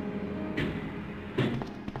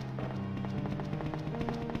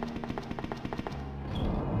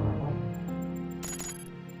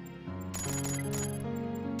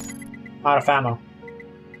 Out of ammo.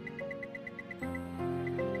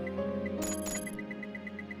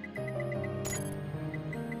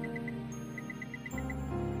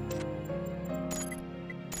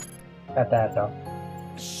 Got that though.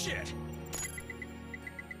 Shit.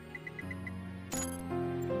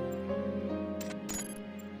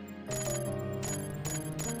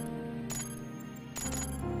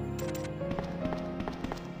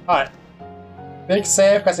 Alright. Big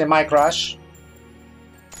save because it might crash.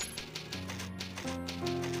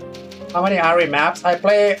 How many RE maps? I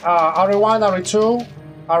play RE1, RE2,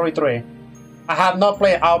 RE3. I have not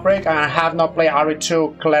played Outbreak and I have not played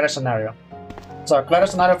RE2 Clutter Scenario. So Clutter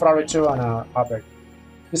Scenario for RE2 and Outbreak.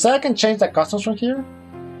 You say I can change the customs from here?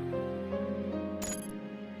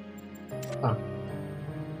 Huh.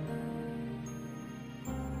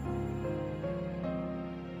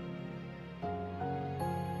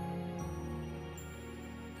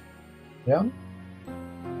 Leon?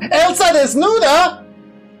 Elsa desnuda!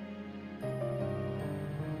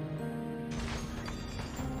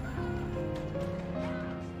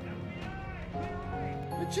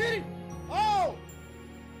 You're cheating! Oh!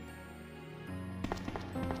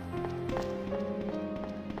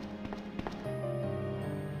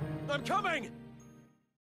 I'm coming!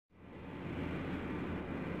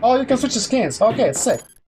 Oh, you can switch the skins. Okay, sick.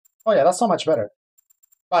 Oh yeah, that's so much better.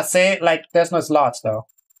 But say, like, there's no slots though.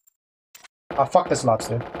 Oh, fuck the slots,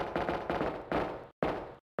 dude.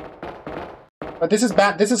 But this is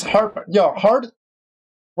bad. This is hard. Yo, hard.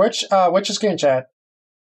 Which skin, chat?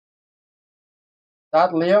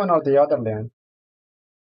 That Leon or the other Leon?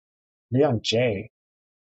 Leon J.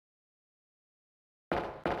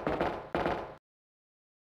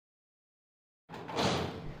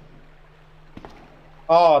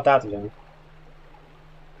 Oh, that Leon.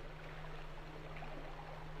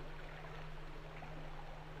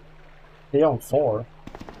 Leon 4.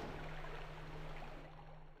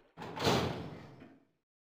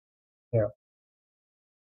 Here.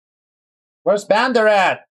 Where's Vander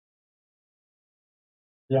at?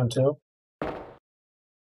 Leon 2.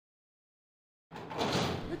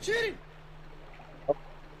 You're cheating! Oh.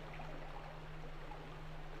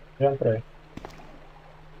 Leon 3.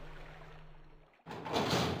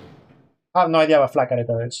 I have no idea what flag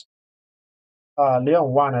editor is.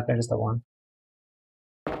 Leon 1, I think, is the one.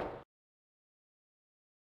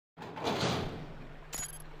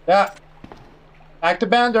 Yeah. Back to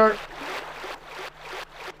Vander.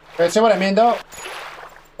 Okay, see what I mean though?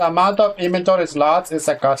 The amount of inventory slots is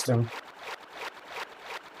a costume.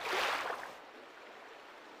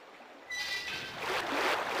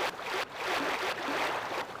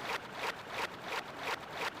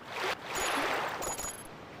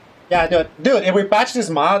 Yeah, dude, if we patch this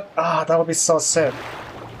mod, that would be so sick.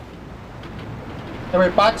 If we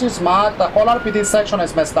patch this mod, the whole RPD section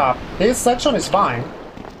is messed up. This section is fine.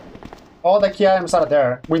 All the key items are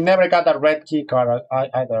there. We never got that red key card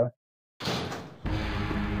either.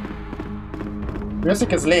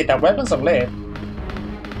 Music is lit, the weapons are lit.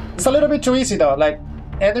 It's a little bit too easy though, like,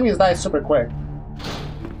 enemies die super quick.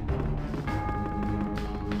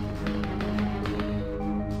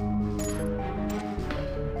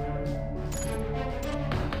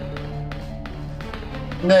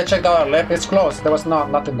 Yeah, check out our lip, it's closed. There was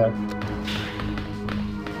nothing there.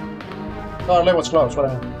 No, our lip was closed,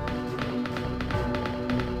 what I mean.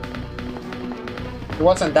 It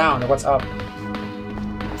wasn't down, it was up.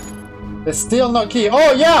 There's still no key.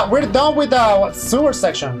 Oh yeah, we're done with the sewer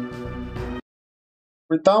section.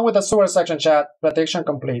 We're done with the sewer section, chat. Prediction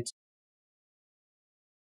complete.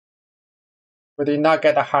 We did not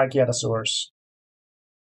get a hard key at the sewers.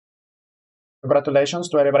 Congratulations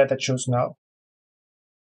to everybody that chose no.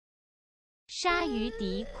 鲨鱼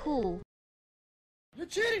迪库， You're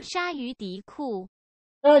cheating! 鲨鱼迪库，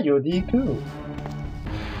 Ah, you DQ.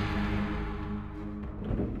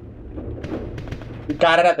 You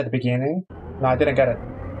got it at the beginning? No, I didn't get it.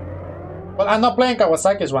 Well, I'm not playing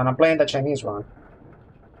Kawasaki's one, I'm playing the Chinese one.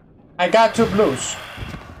 I got 2 blues.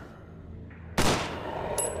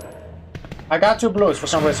 I got 2 blues for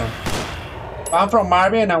some reason. One from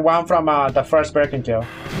Marvin and one from the first Birkin kill.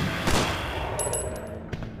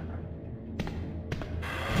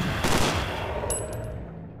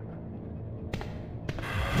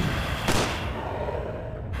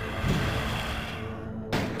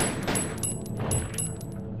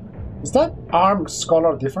 Is that arm's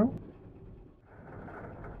color different?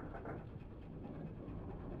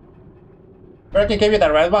 Birkin gave you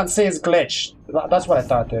the red one? See, it's glitched. That's what I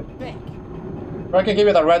thought, dude. Birkin gave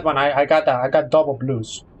you the red one. I got that. I got double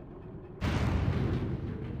blues.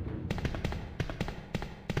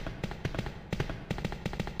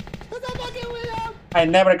 I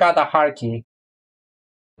never got a hard key.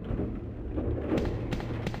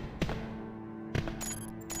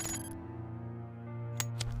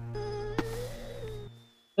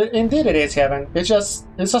 Indeed it is, Kevin. It's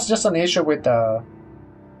just an issue with the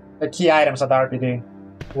key items at the RPD.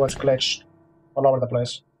 It was glitched all over the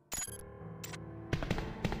place.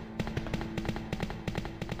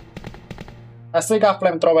 I still got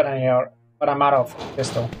flamethrower in here, but I'm out of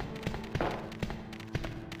pistol.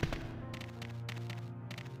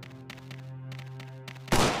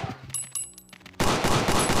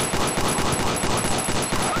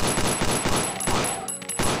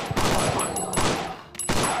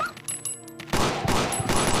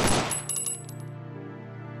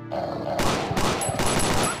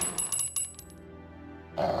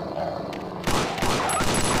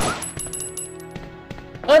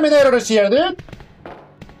 Terminator is here, dude!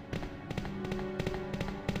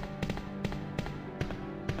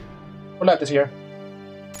 left is here.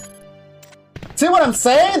 See what I'm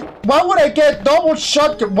saying? Why would I get double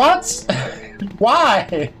shotgun? What?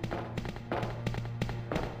 Why?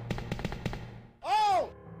 Oh!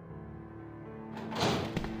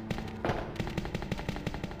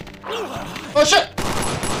 Oh shit!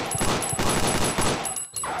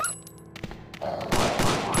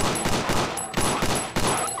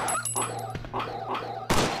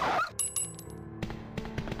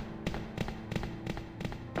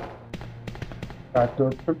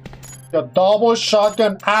 The double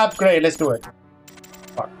shotgun upgrade, let's do it.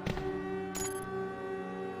 Fuck.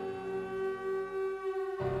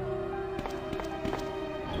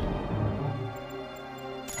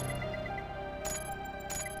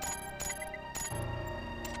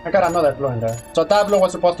 I got another blue in there. So that blue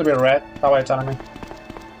was supposed to be red, that's what you're telling me.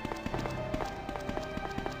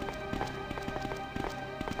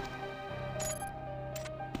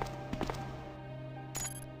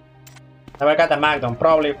 Now I got the Magnum.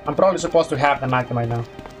 I'm probably supposed to have the Magnum right now.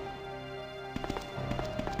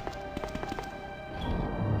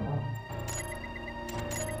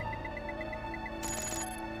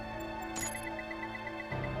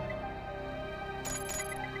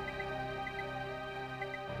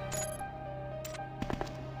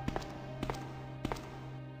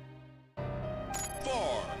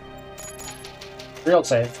 Real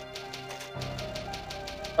safe.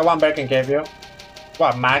 The one Birkin gave you.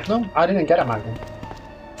 What, Magnum? I didn't get a Magnum.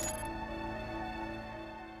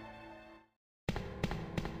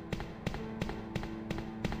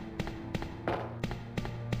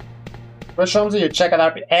 Which rooms do you check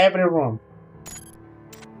out? Every room.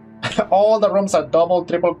 All the rooms are double,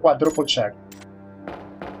 triple, quadruple checked.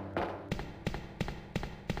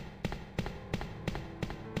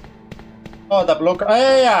 Oh, the blue car. Oh,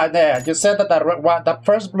 yeah. You said that the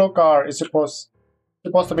first blue car is supposed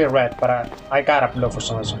to be red, but I got a blue for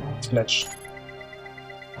some reason. It's glitched.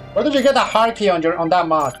 Where did you get the hard key on that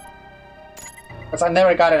mod? Because I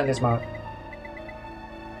never got it in this mod.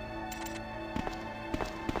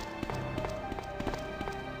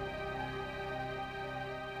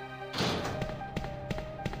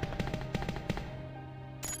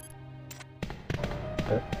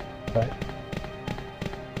 Okay.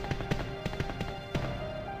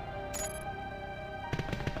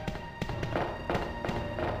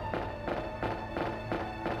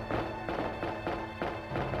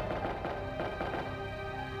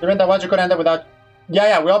 Even the ones you could enter without...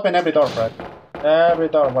 Yeah, we opened every door, Fred. Every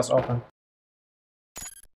door was open.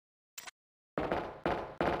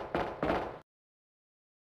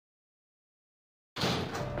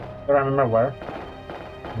 I don't remember where.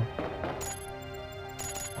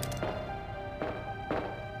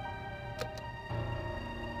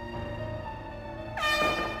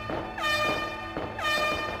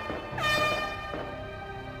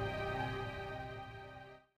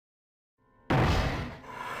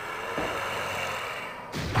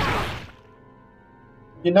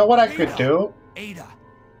 You know what I could do? Ada,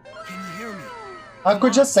 can you hear me? I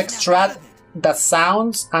could just extract the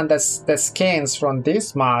sounds and the skins from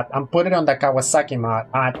this mod and put it on the Kawasaki mod,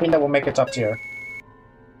 and I think that will make it top tier.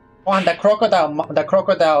 Oh, and the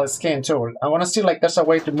crocodile skin too. I want to see like there's a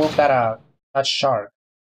way to move that shark.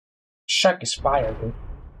 Shark is fire, dude.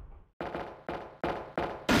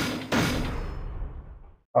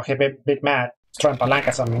 Okay, big mad. He's throwing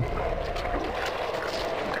palancas on me.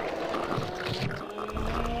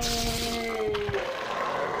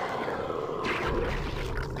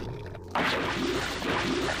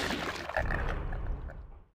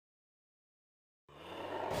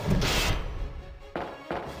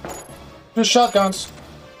 Two shotguns.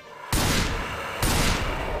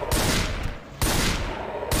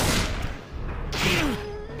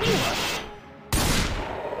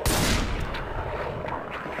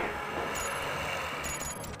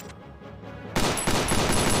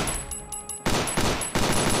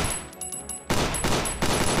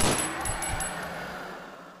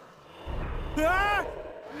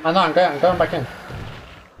 I know, I'm going back in.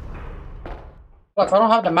 Look, I don't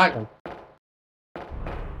have the Magnum.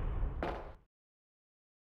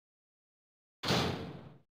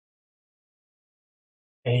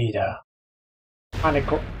 Ada. Panic.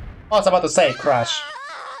 I was about to say crash.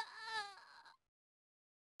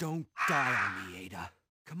 Don't die on me, Ada.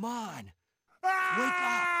 Come on. Wake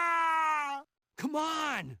up. Come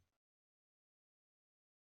on.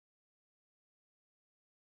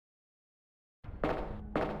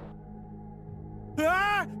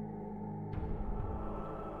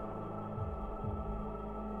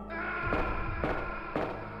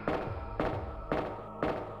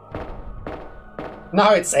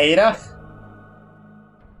 Now it's Ada.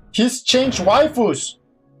 He's changed waifus.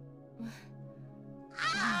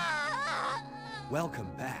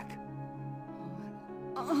 Welcome back.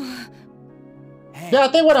 Hey, Yeah, I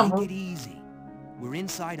think what take it easy. We're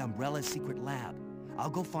inside Umbrella's secret lab. I'll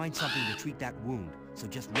go find something to treat that wound, so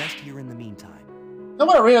just rest here in the meantime. You know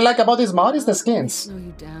what I really like about this mod is the skins.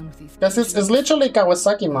 Because it's literally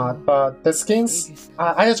Kawasaki mod, but the skins,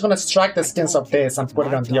 I just gonna extract the skins of this and put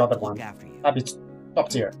it on the other one. That'd be top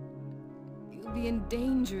tier. You'll be in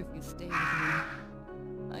danger if you stay with me.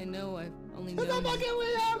 I know I've only known you for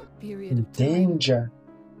a short period of time, Danger.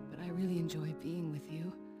 but I really enjoy being with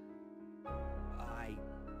you.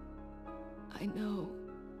 I know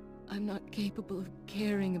I'm not capable of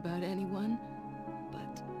caring about anyone,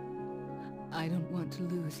 but I don't want to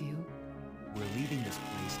lose you. We're leaving this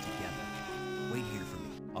place together. Wait here for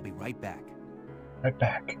me. I'll be right back. Right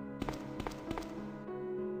back.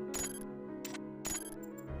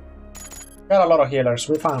 Got a lot of healers.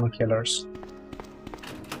 We found healers.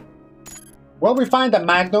 Will we find the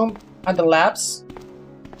Magnum at the labs?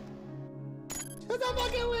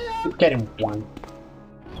 Keep getting one.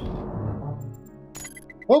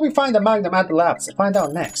 Will we find the Magnum at the labs? Find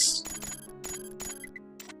out next.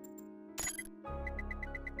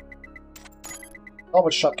 Oh,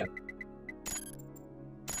 with shotgun.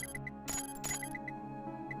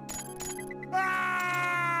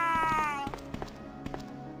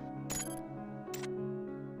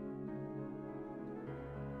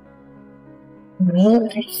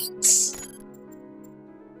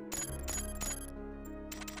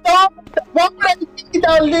 Why would I need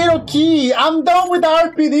that little key? I'm done with the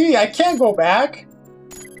RPD. I can't go back.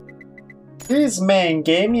 This man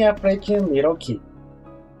gave me a freaking little key.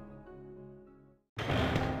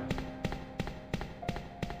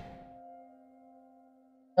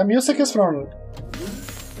 The music is from...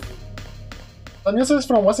 The music is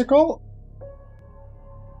from, what's it called?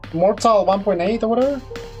 Mortal 1.8 or whatever?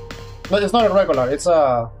 No, it's not a regular, it's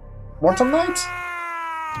a... Mortal Knight?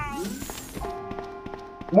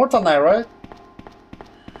 Mortal Knight, right?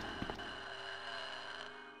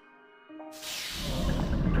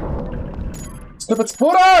 Stupid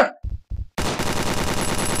spooter!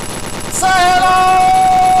 Say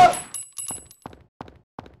hello!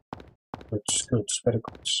 Good, good, very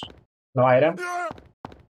good. No item?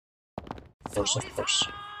 Of course, of course.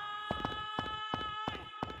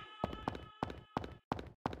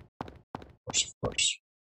 Of course.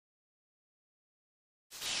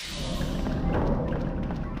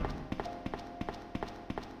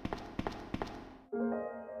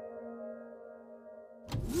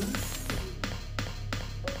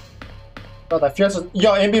 Oh, the fuse is...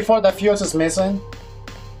 Yo, in before the fuse is missing.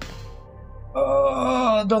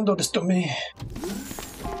 Don't do this to me.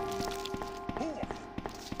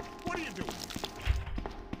 What are you doing?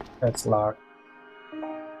 That's locked.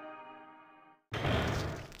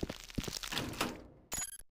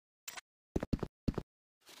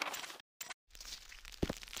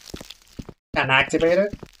 Can activate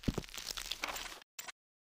it?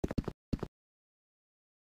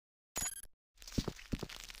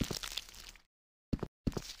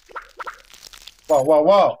 Whoa, whoa,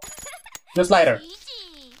 whoa! Use lighter.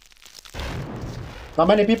 Not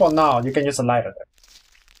many people know you can use a lighter there.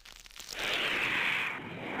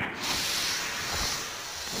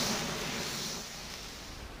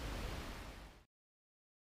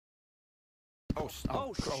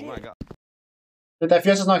 Oh my god. The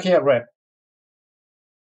diffuse is not here, Rip.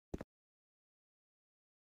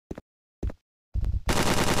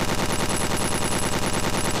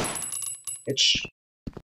 Itch.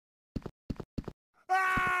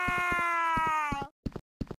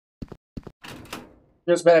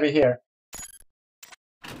 Just better be here.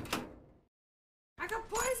 I got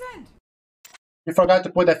poisoned! You forgot to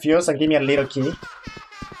put the fuse and give me a little key.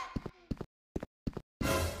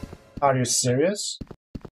 Are you serious?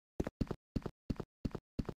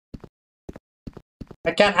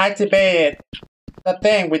 I can't activate the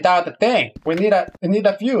thing without the thing. We need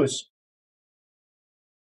a fuse.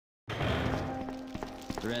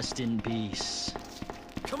 Rest in peace.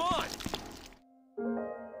 Come on!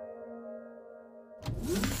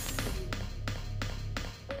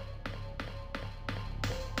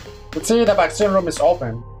 Let's see, the vaccine room is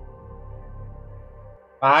open.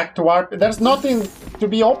 Back to RP. There's nothing to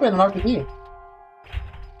be open in RPD.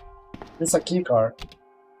 It's a key card.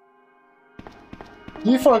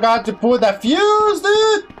 You forgot to put the fuse,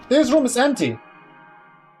 dude! This room is empty.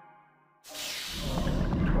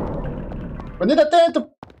 We need a thing to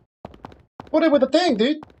put it with the thing,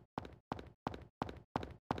 dude.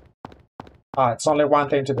 Ah, it's only one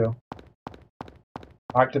thing to do.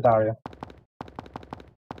 Back to Dario.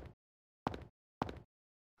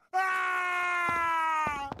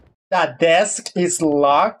 That desk is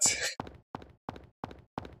locked.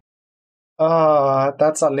 Ah,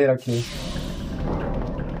 that's a little key.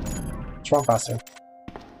 Let's run faster.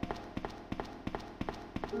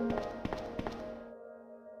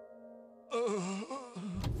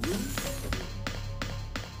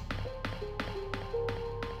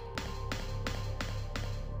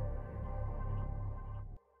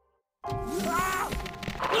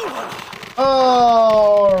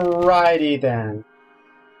 Alrighty then.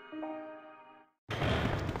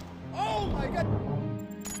 Oh my god!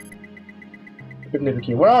 Big little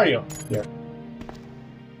key. Where are you? Here.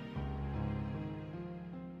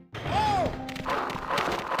 Oh!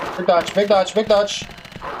 Big dodge, big dodge, big dodge.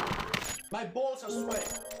 My balls are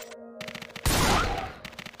sweating.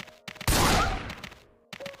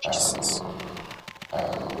 Jesus.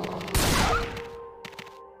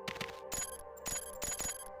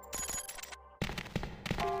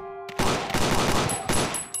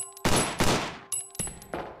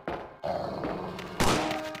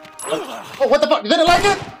 Oh, what the fuck? You didn't like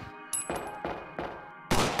it?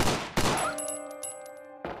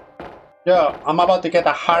 Yo, I'm about to get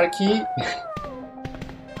a hard key.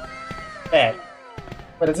 Hey.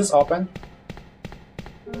 Wait, is this open?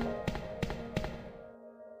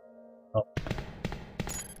 Oh.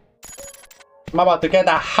 I'm about to get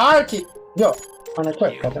a hard key. Yo,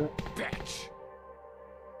 unequipped, goddamn it.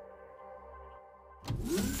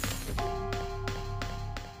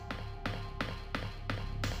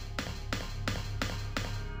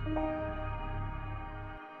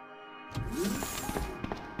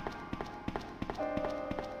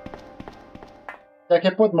 I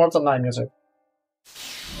can put more than 9 music.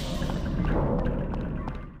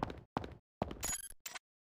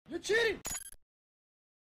 You're cheating!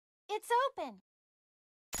 It's open.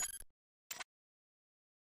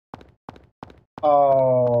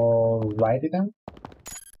 Alrighty then.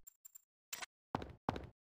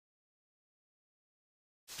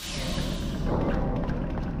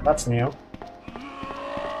 That's new.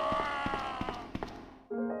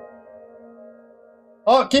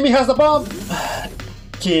 Oh, Kimmy has the bomb!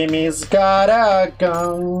 Kimmy's got a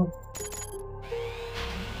gun.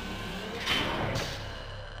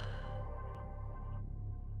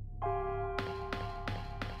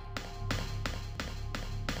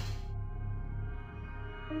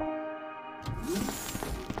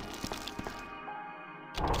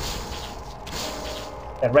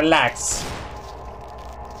 Yeah, relax.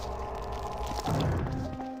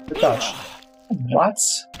 Good touch. What?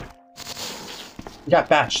 You got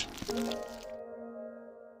bashed.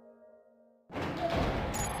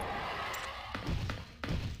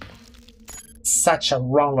 Such a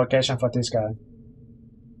wrong location for this guy.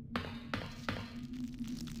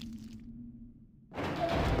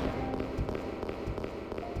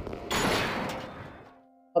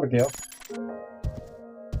 No big deal.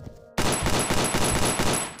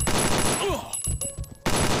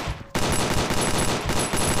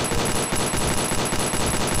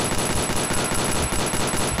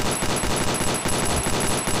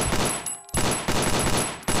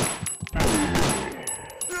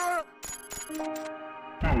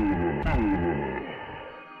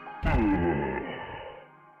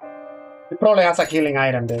 He probably has a healing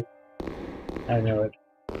item, dude. I knew it.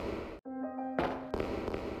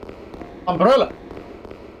 Umbrella!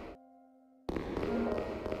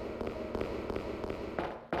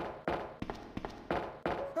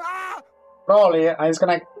 Probably, he's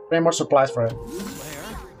gonna bring more supplies for it.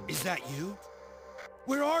 Claire, is that you?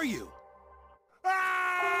 Where are you?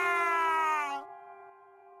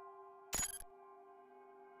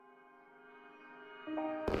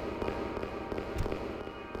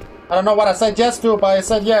 I don't know what I said yes to, but I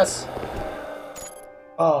said yes.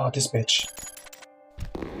 Oh, this bitch.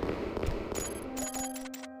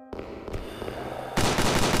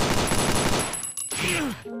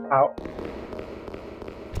 Ow.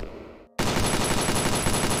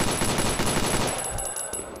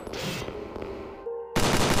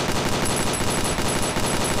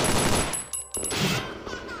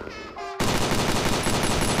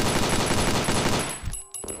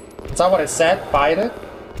 Is that what it said? Bite it?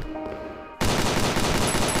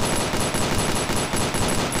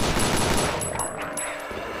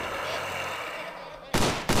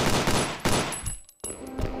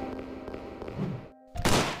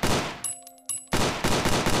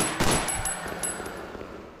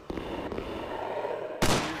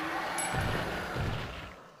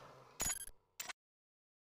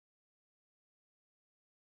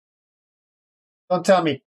 Don't tell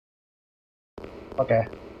me. Okay.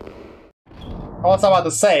 I was about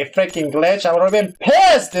to say, freaking glitch. I would have been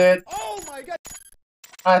pissed, dude. Oh my god!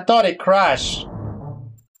 I thought it crashed.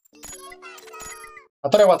 I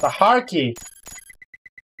thought it was the hard key.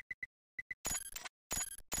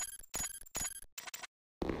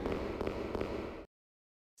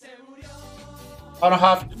 I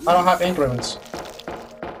don't have increments.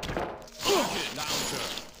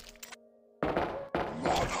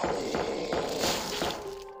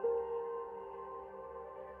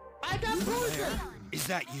 I got poisoned! Is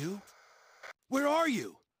that you? Where are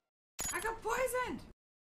you? I got poisoned!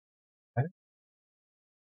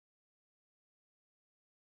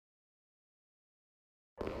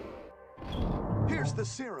 Here's the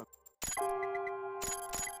serum.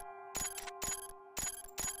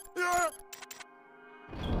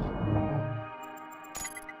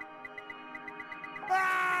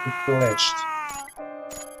 It glitched.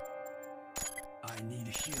 I need a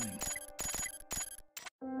healing.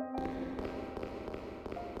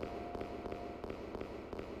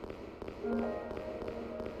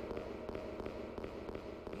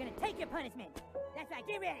 You're gonna take your punishment. That's right,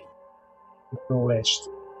 get ready. It glitched.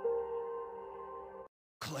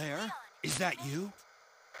 Claire, is that you?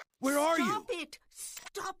 Where are you? Stop it!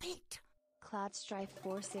 Stop it! Cloud Strife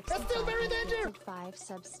That's still 465 very has danger. gifted 5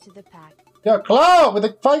 subs to the pack. Yo, Cloud with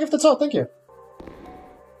the 5 gifted sub, thank you.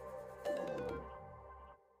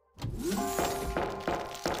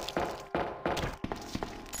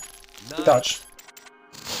 Good touch.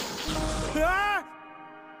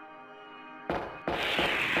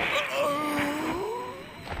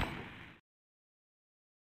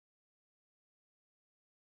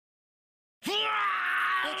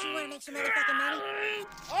 Don't you wanna make some motherfucking money?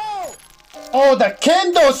 Oh! Oh, the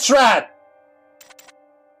kendo strat!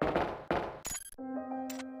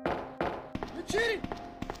 You're cheating!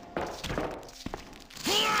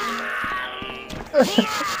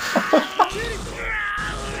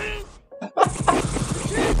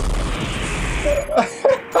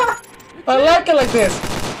 I like it like this.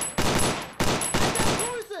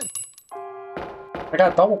 Poison! I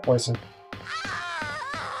got double poison.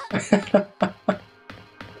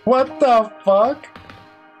 What the fuck?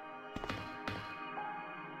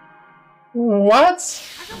 What?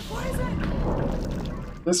 I got poison!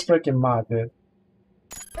 This freaking mod, dude.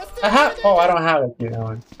 That's still I have. very Oh, I danger. don't have it, you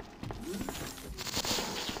know.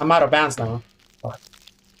 I'm out of bounds now. Fuck.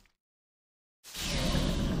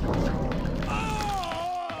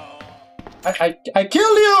 I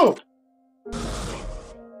killed you!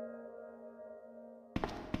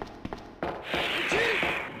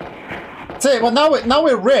 See, well now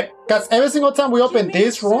we're ripped, because every single time we open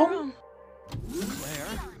this room,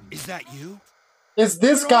 Claire, is that you? it's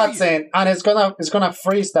this Where are you? cutscene, and it's gonna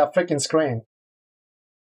freeze that freaking screen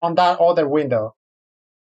on that other window.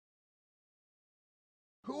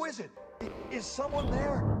 Who is it? Is someone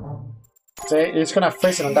there? See, it's gonna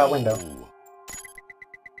freeze it on that window.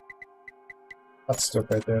 That's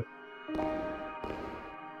stupid, dude.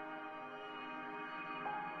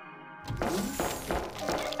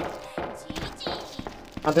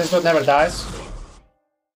 And this dude never dies.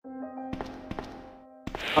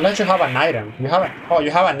 Unless you have an item. You have a, oh,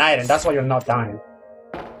 you have an item. That's why you're not dying.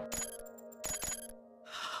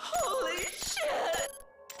 Holy shit!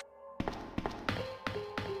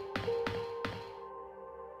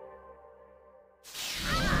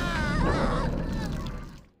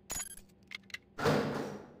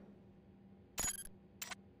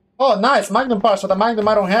 Oh, nice! Magnum part, so the Magnum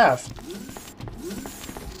I don't have.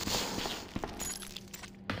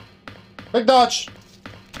 Big dodge!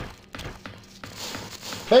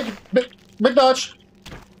 Big dodge!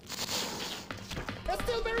 That's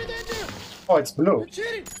still very danger! Oh, it's blue. You're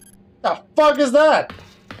cheating! The fuck is that?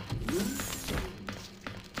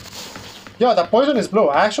 Yo, the poison is blue.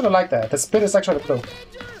 I actually like that. The spit is actually blue.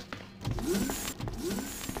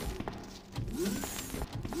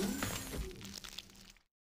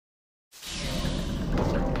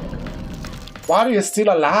 Why are you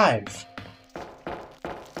still alive?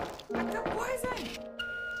 I got poison!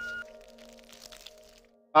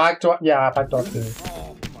 Back to you.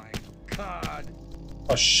 Oh my god.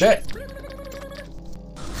 Oh shit.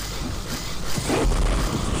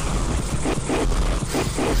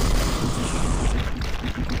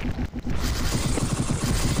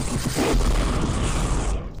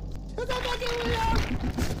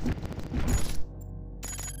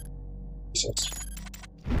 Jesus.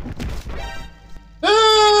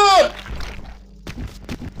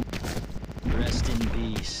 Rest in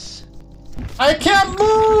peace. I can't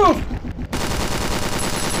move!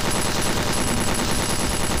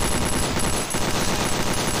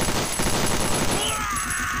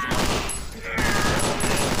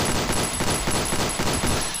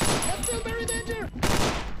 That's still very danger!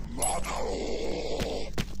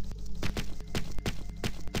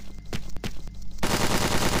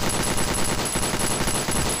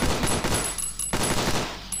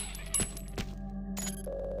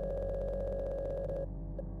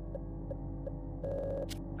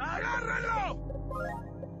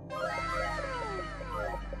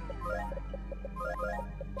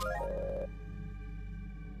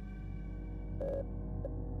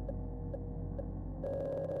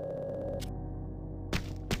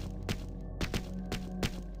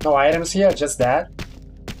 No items here, just that.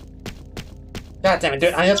 God damn it,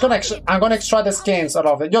 dude! I'm gonna extract the skins out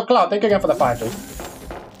of it. Yo, Cloud, thank you again for the 5, dude.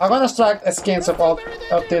 I'm gonna extract the skins of all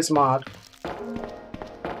of this mod.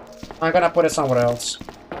 I'm gonna put it somewhere else.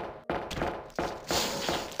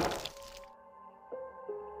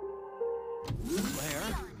 Claire,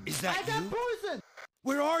 is that you? Poison.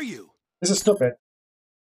 Where are you? This is stupid.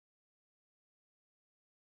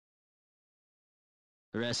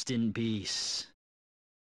 Rest in peace.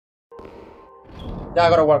 Yeah, I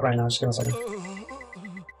gotta work right now. Just give me a second.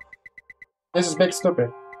 This is big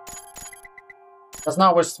stupid. Because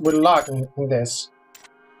now we're locked in this.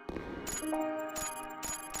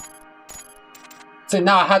 See,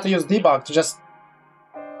 now I had to use debug to just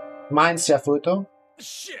mine Siafuto.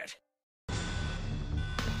 Shit.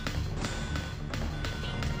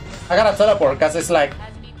 I gotta teleport because it's like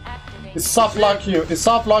it soft locks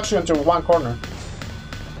you into one corner.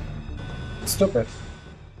 It's stupid.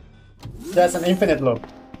 There's an infinite loop.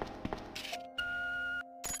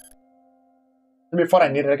 Before I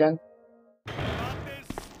need it again.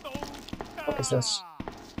 What is this?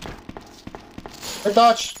 Quick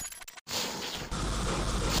dodge!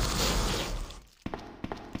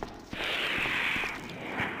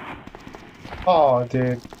 Oh,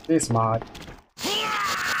 dude, this mod.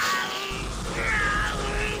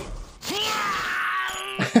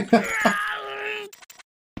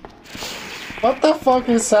 What the fuck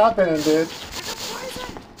is happening, dude?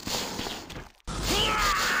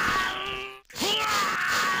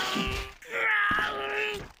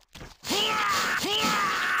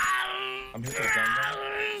 I'm here for the gun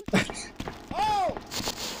guy. Oh!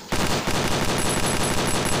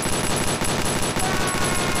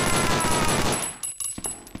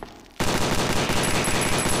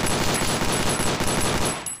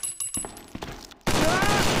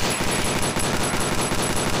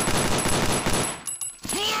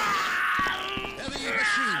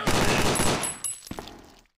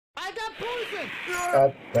 I got poison!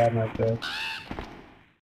 God damn it, dude.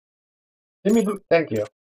 Give me blue. Thank you.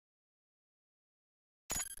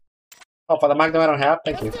 Oh, for the magnum I don't have?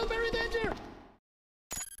 Thank you.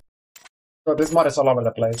 So this mod is all over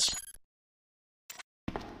the place.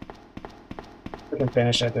 We can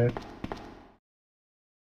finish it, dude.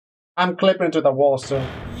 I'm clipping into the walls too.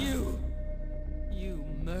 You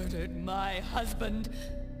murdered my husband.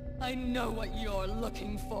 I know what you're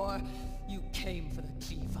looking for. You came for the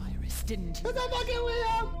G-Virus, didn't you? Never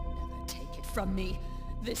take it from me.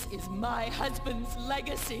 This is my husband's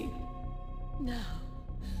legacy. Now,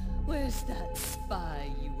 where's that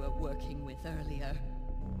spy you were working with earlier?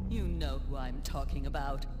 You know who I'm talking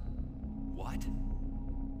about. What?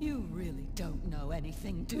 You really don't know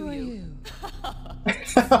anything, do you?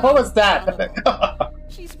 What was that?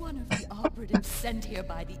 She's one of the operatives sent here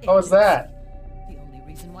by the agents. What was that? The only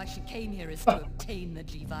reason why she came here is to obtain the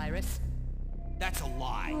G-Virus. That's a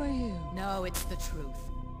lie. Who are you? No, it's the truth.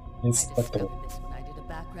 It's I the discovered truth. this when I did a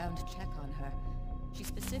background check on her. She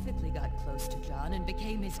specifically got close to John and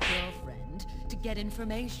became his girlfriend to get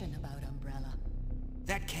information about Umbrella.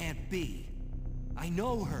 That can't be. I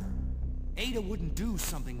know her. Ada wouldn't do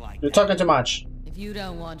something like You're that. talking too much. If you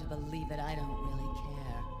don't want to believe it, I don't really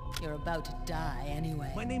care. You're about to die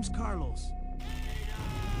anyway. My name's Carlos.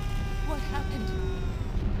 What happened?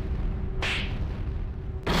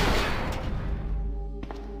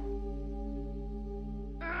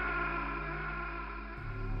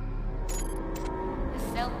 The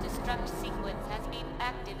self-destruct sequence has been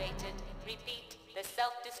activated. Repeat, the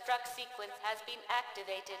self-destruct sequence has been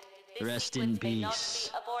activated. This Rest sequence in may not peace.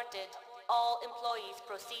 be aborted. All employees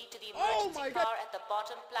proceed to the emergency car at the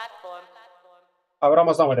bottom platform. Oh, we're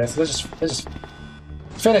almost done with this. Let's just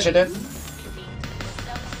finish it, dude. Repeat, the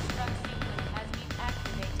self-destruct sequence has been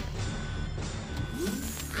activated.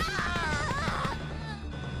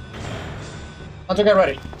 Time to get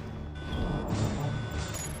ready.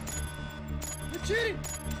 You're cheating!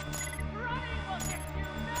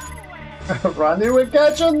 Running will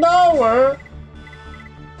get you nowhere.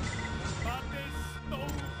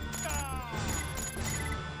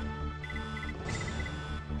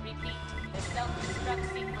 Repeat, the self-destruct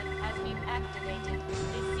sequence has been activated.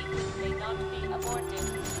 This sequence may not be aborted.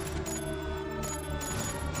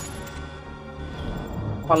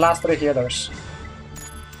 One last 3 healers.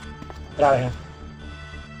 Get out of here.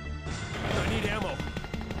 I need ammo.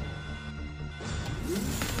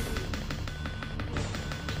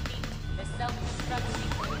 The self-destruct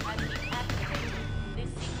sequence has been activated. This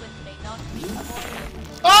sequence may not be aborted.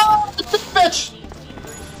 Oh, bitch!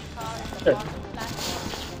 Good.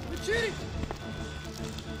 You're cheating!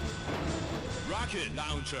 Rocket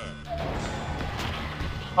launcher.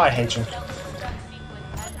 I hate you. Self-destruct sequence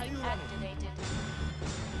has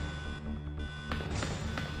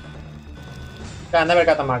Yeah, I never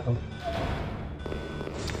got the Magnum.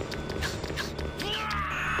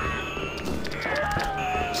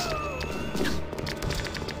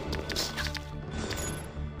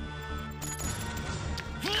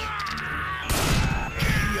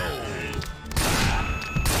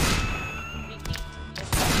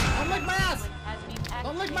 Don't lick my ass!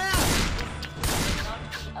 Don't lick my ass!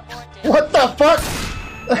 What the fuck?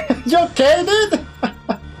 You okay, dude?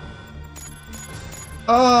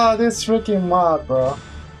 Oh, this freaking mod, bro.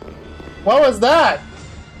 What was that?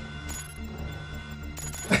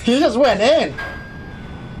 He just went in.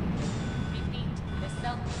 Repeat, the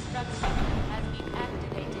self-destruct sequence has been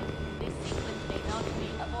activated. This sequence may not be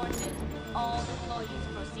aborted. All employees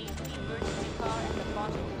proceed to the emergency car at the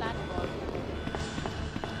bottom platform.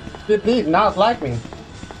 He did not like me.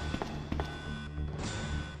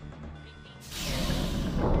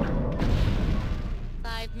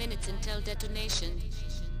 5 minutes until detonation.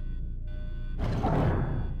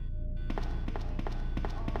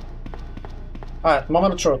 Alright,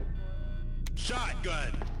 moment of truth.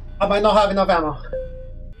 Shotgun. I might not have enough ammo.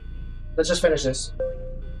 Let's just finish this.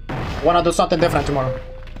 Wanna do something different tomorrow.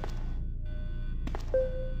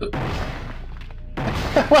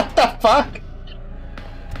 What the fuck?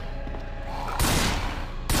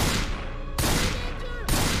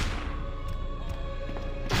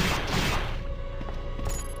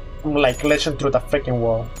 I'm like glitching through the freaking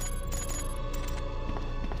wall.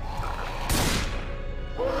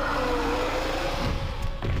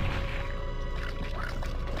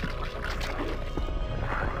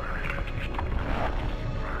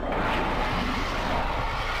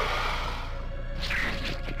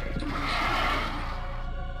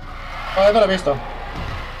 Oh, no lo he visto.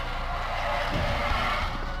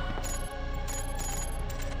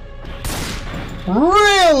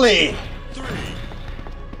 Really?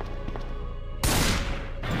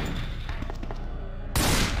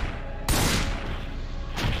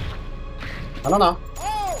 I don't know.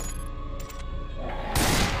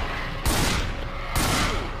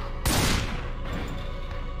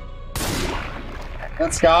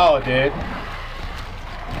 Let's go, dude.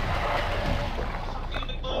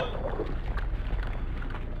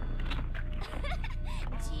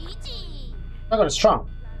 Not gonna strong.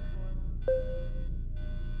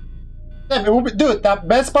 Damn, it would be, dude, the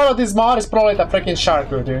best part of this mod is probably the freaking shark,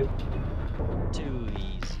 dude. Too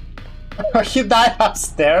easy. He died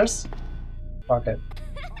upstairs. Fuck it.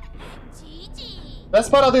 Best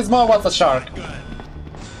part of this mod was the shark. Repeat, the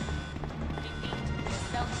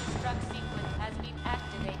self-destruct sequence has been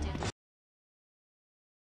activated.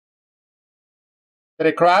 Did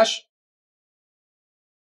it crash?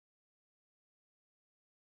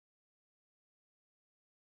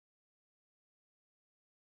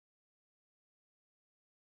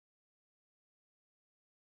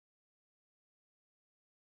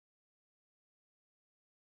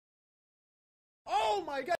 Oh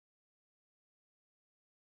my god!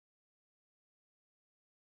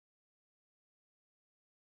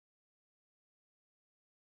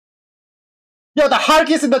 Yo, the Hark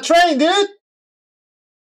is in the train, dude!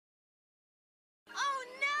 Oh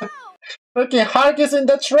no! Freaking Hark is in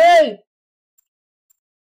the train!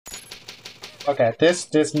 Okay,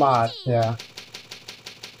 this mod, yeah.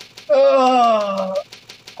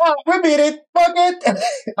 Oh, we beat it! Fuck it!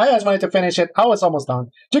 I just wanted to finish it. I was almost done.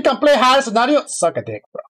 You can play hard scenario? Suck a dick,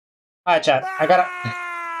 bro. Alright, chat. I gotta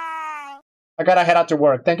head out to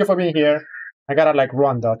work. Thank you for being here. I gotta like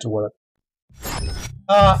run though to work.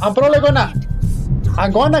 I'm probably gonna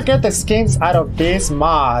get the skins out of this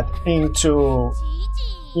mod into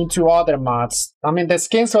other mods. I mean, the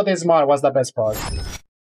skins for this mod was the best part.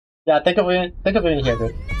 Yeah, think of it in here,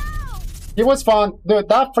 dude. It was fun, dude.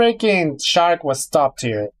 That freaking shark was top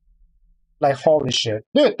tier. Like holy shit,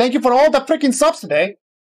 dude! Thank you for all the freaking subs today.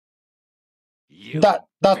 That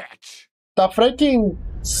freaking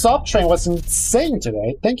sub train was insane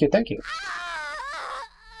today. Thank you.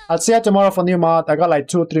 I'll see you tomorrow for new mod. I got like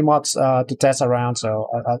 2 or 3 mods to test around, so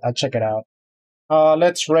I'll check it out.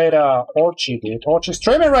 Let's raid Orchie, dude. Orchie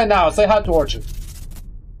streaming right now. Say hi to Orchie.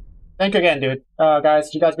 Thank you again, dude.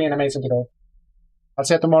 Guys, you guys being amazing today. I'll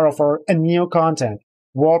see you tomorrow for a new content.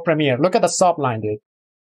 World premiere. Look at the sub line, dude.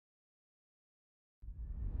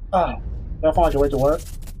 Don't find your way to work.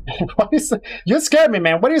 What is it? You scared me,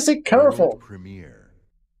 man. What do you say? Careful. World premiere.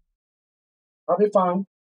 I'll be fine.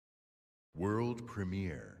 World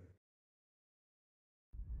premiere.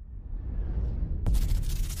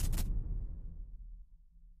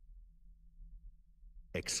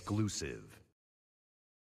 Exclusive.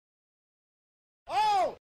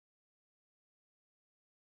 Oh!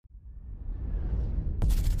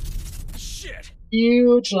 Shit!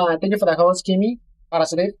 Huge line. Thank you for the host, Kimmy.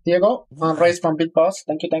 Parasitive, Diego, and Race from Big Boss.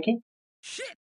 Thank you, thank you. Shit!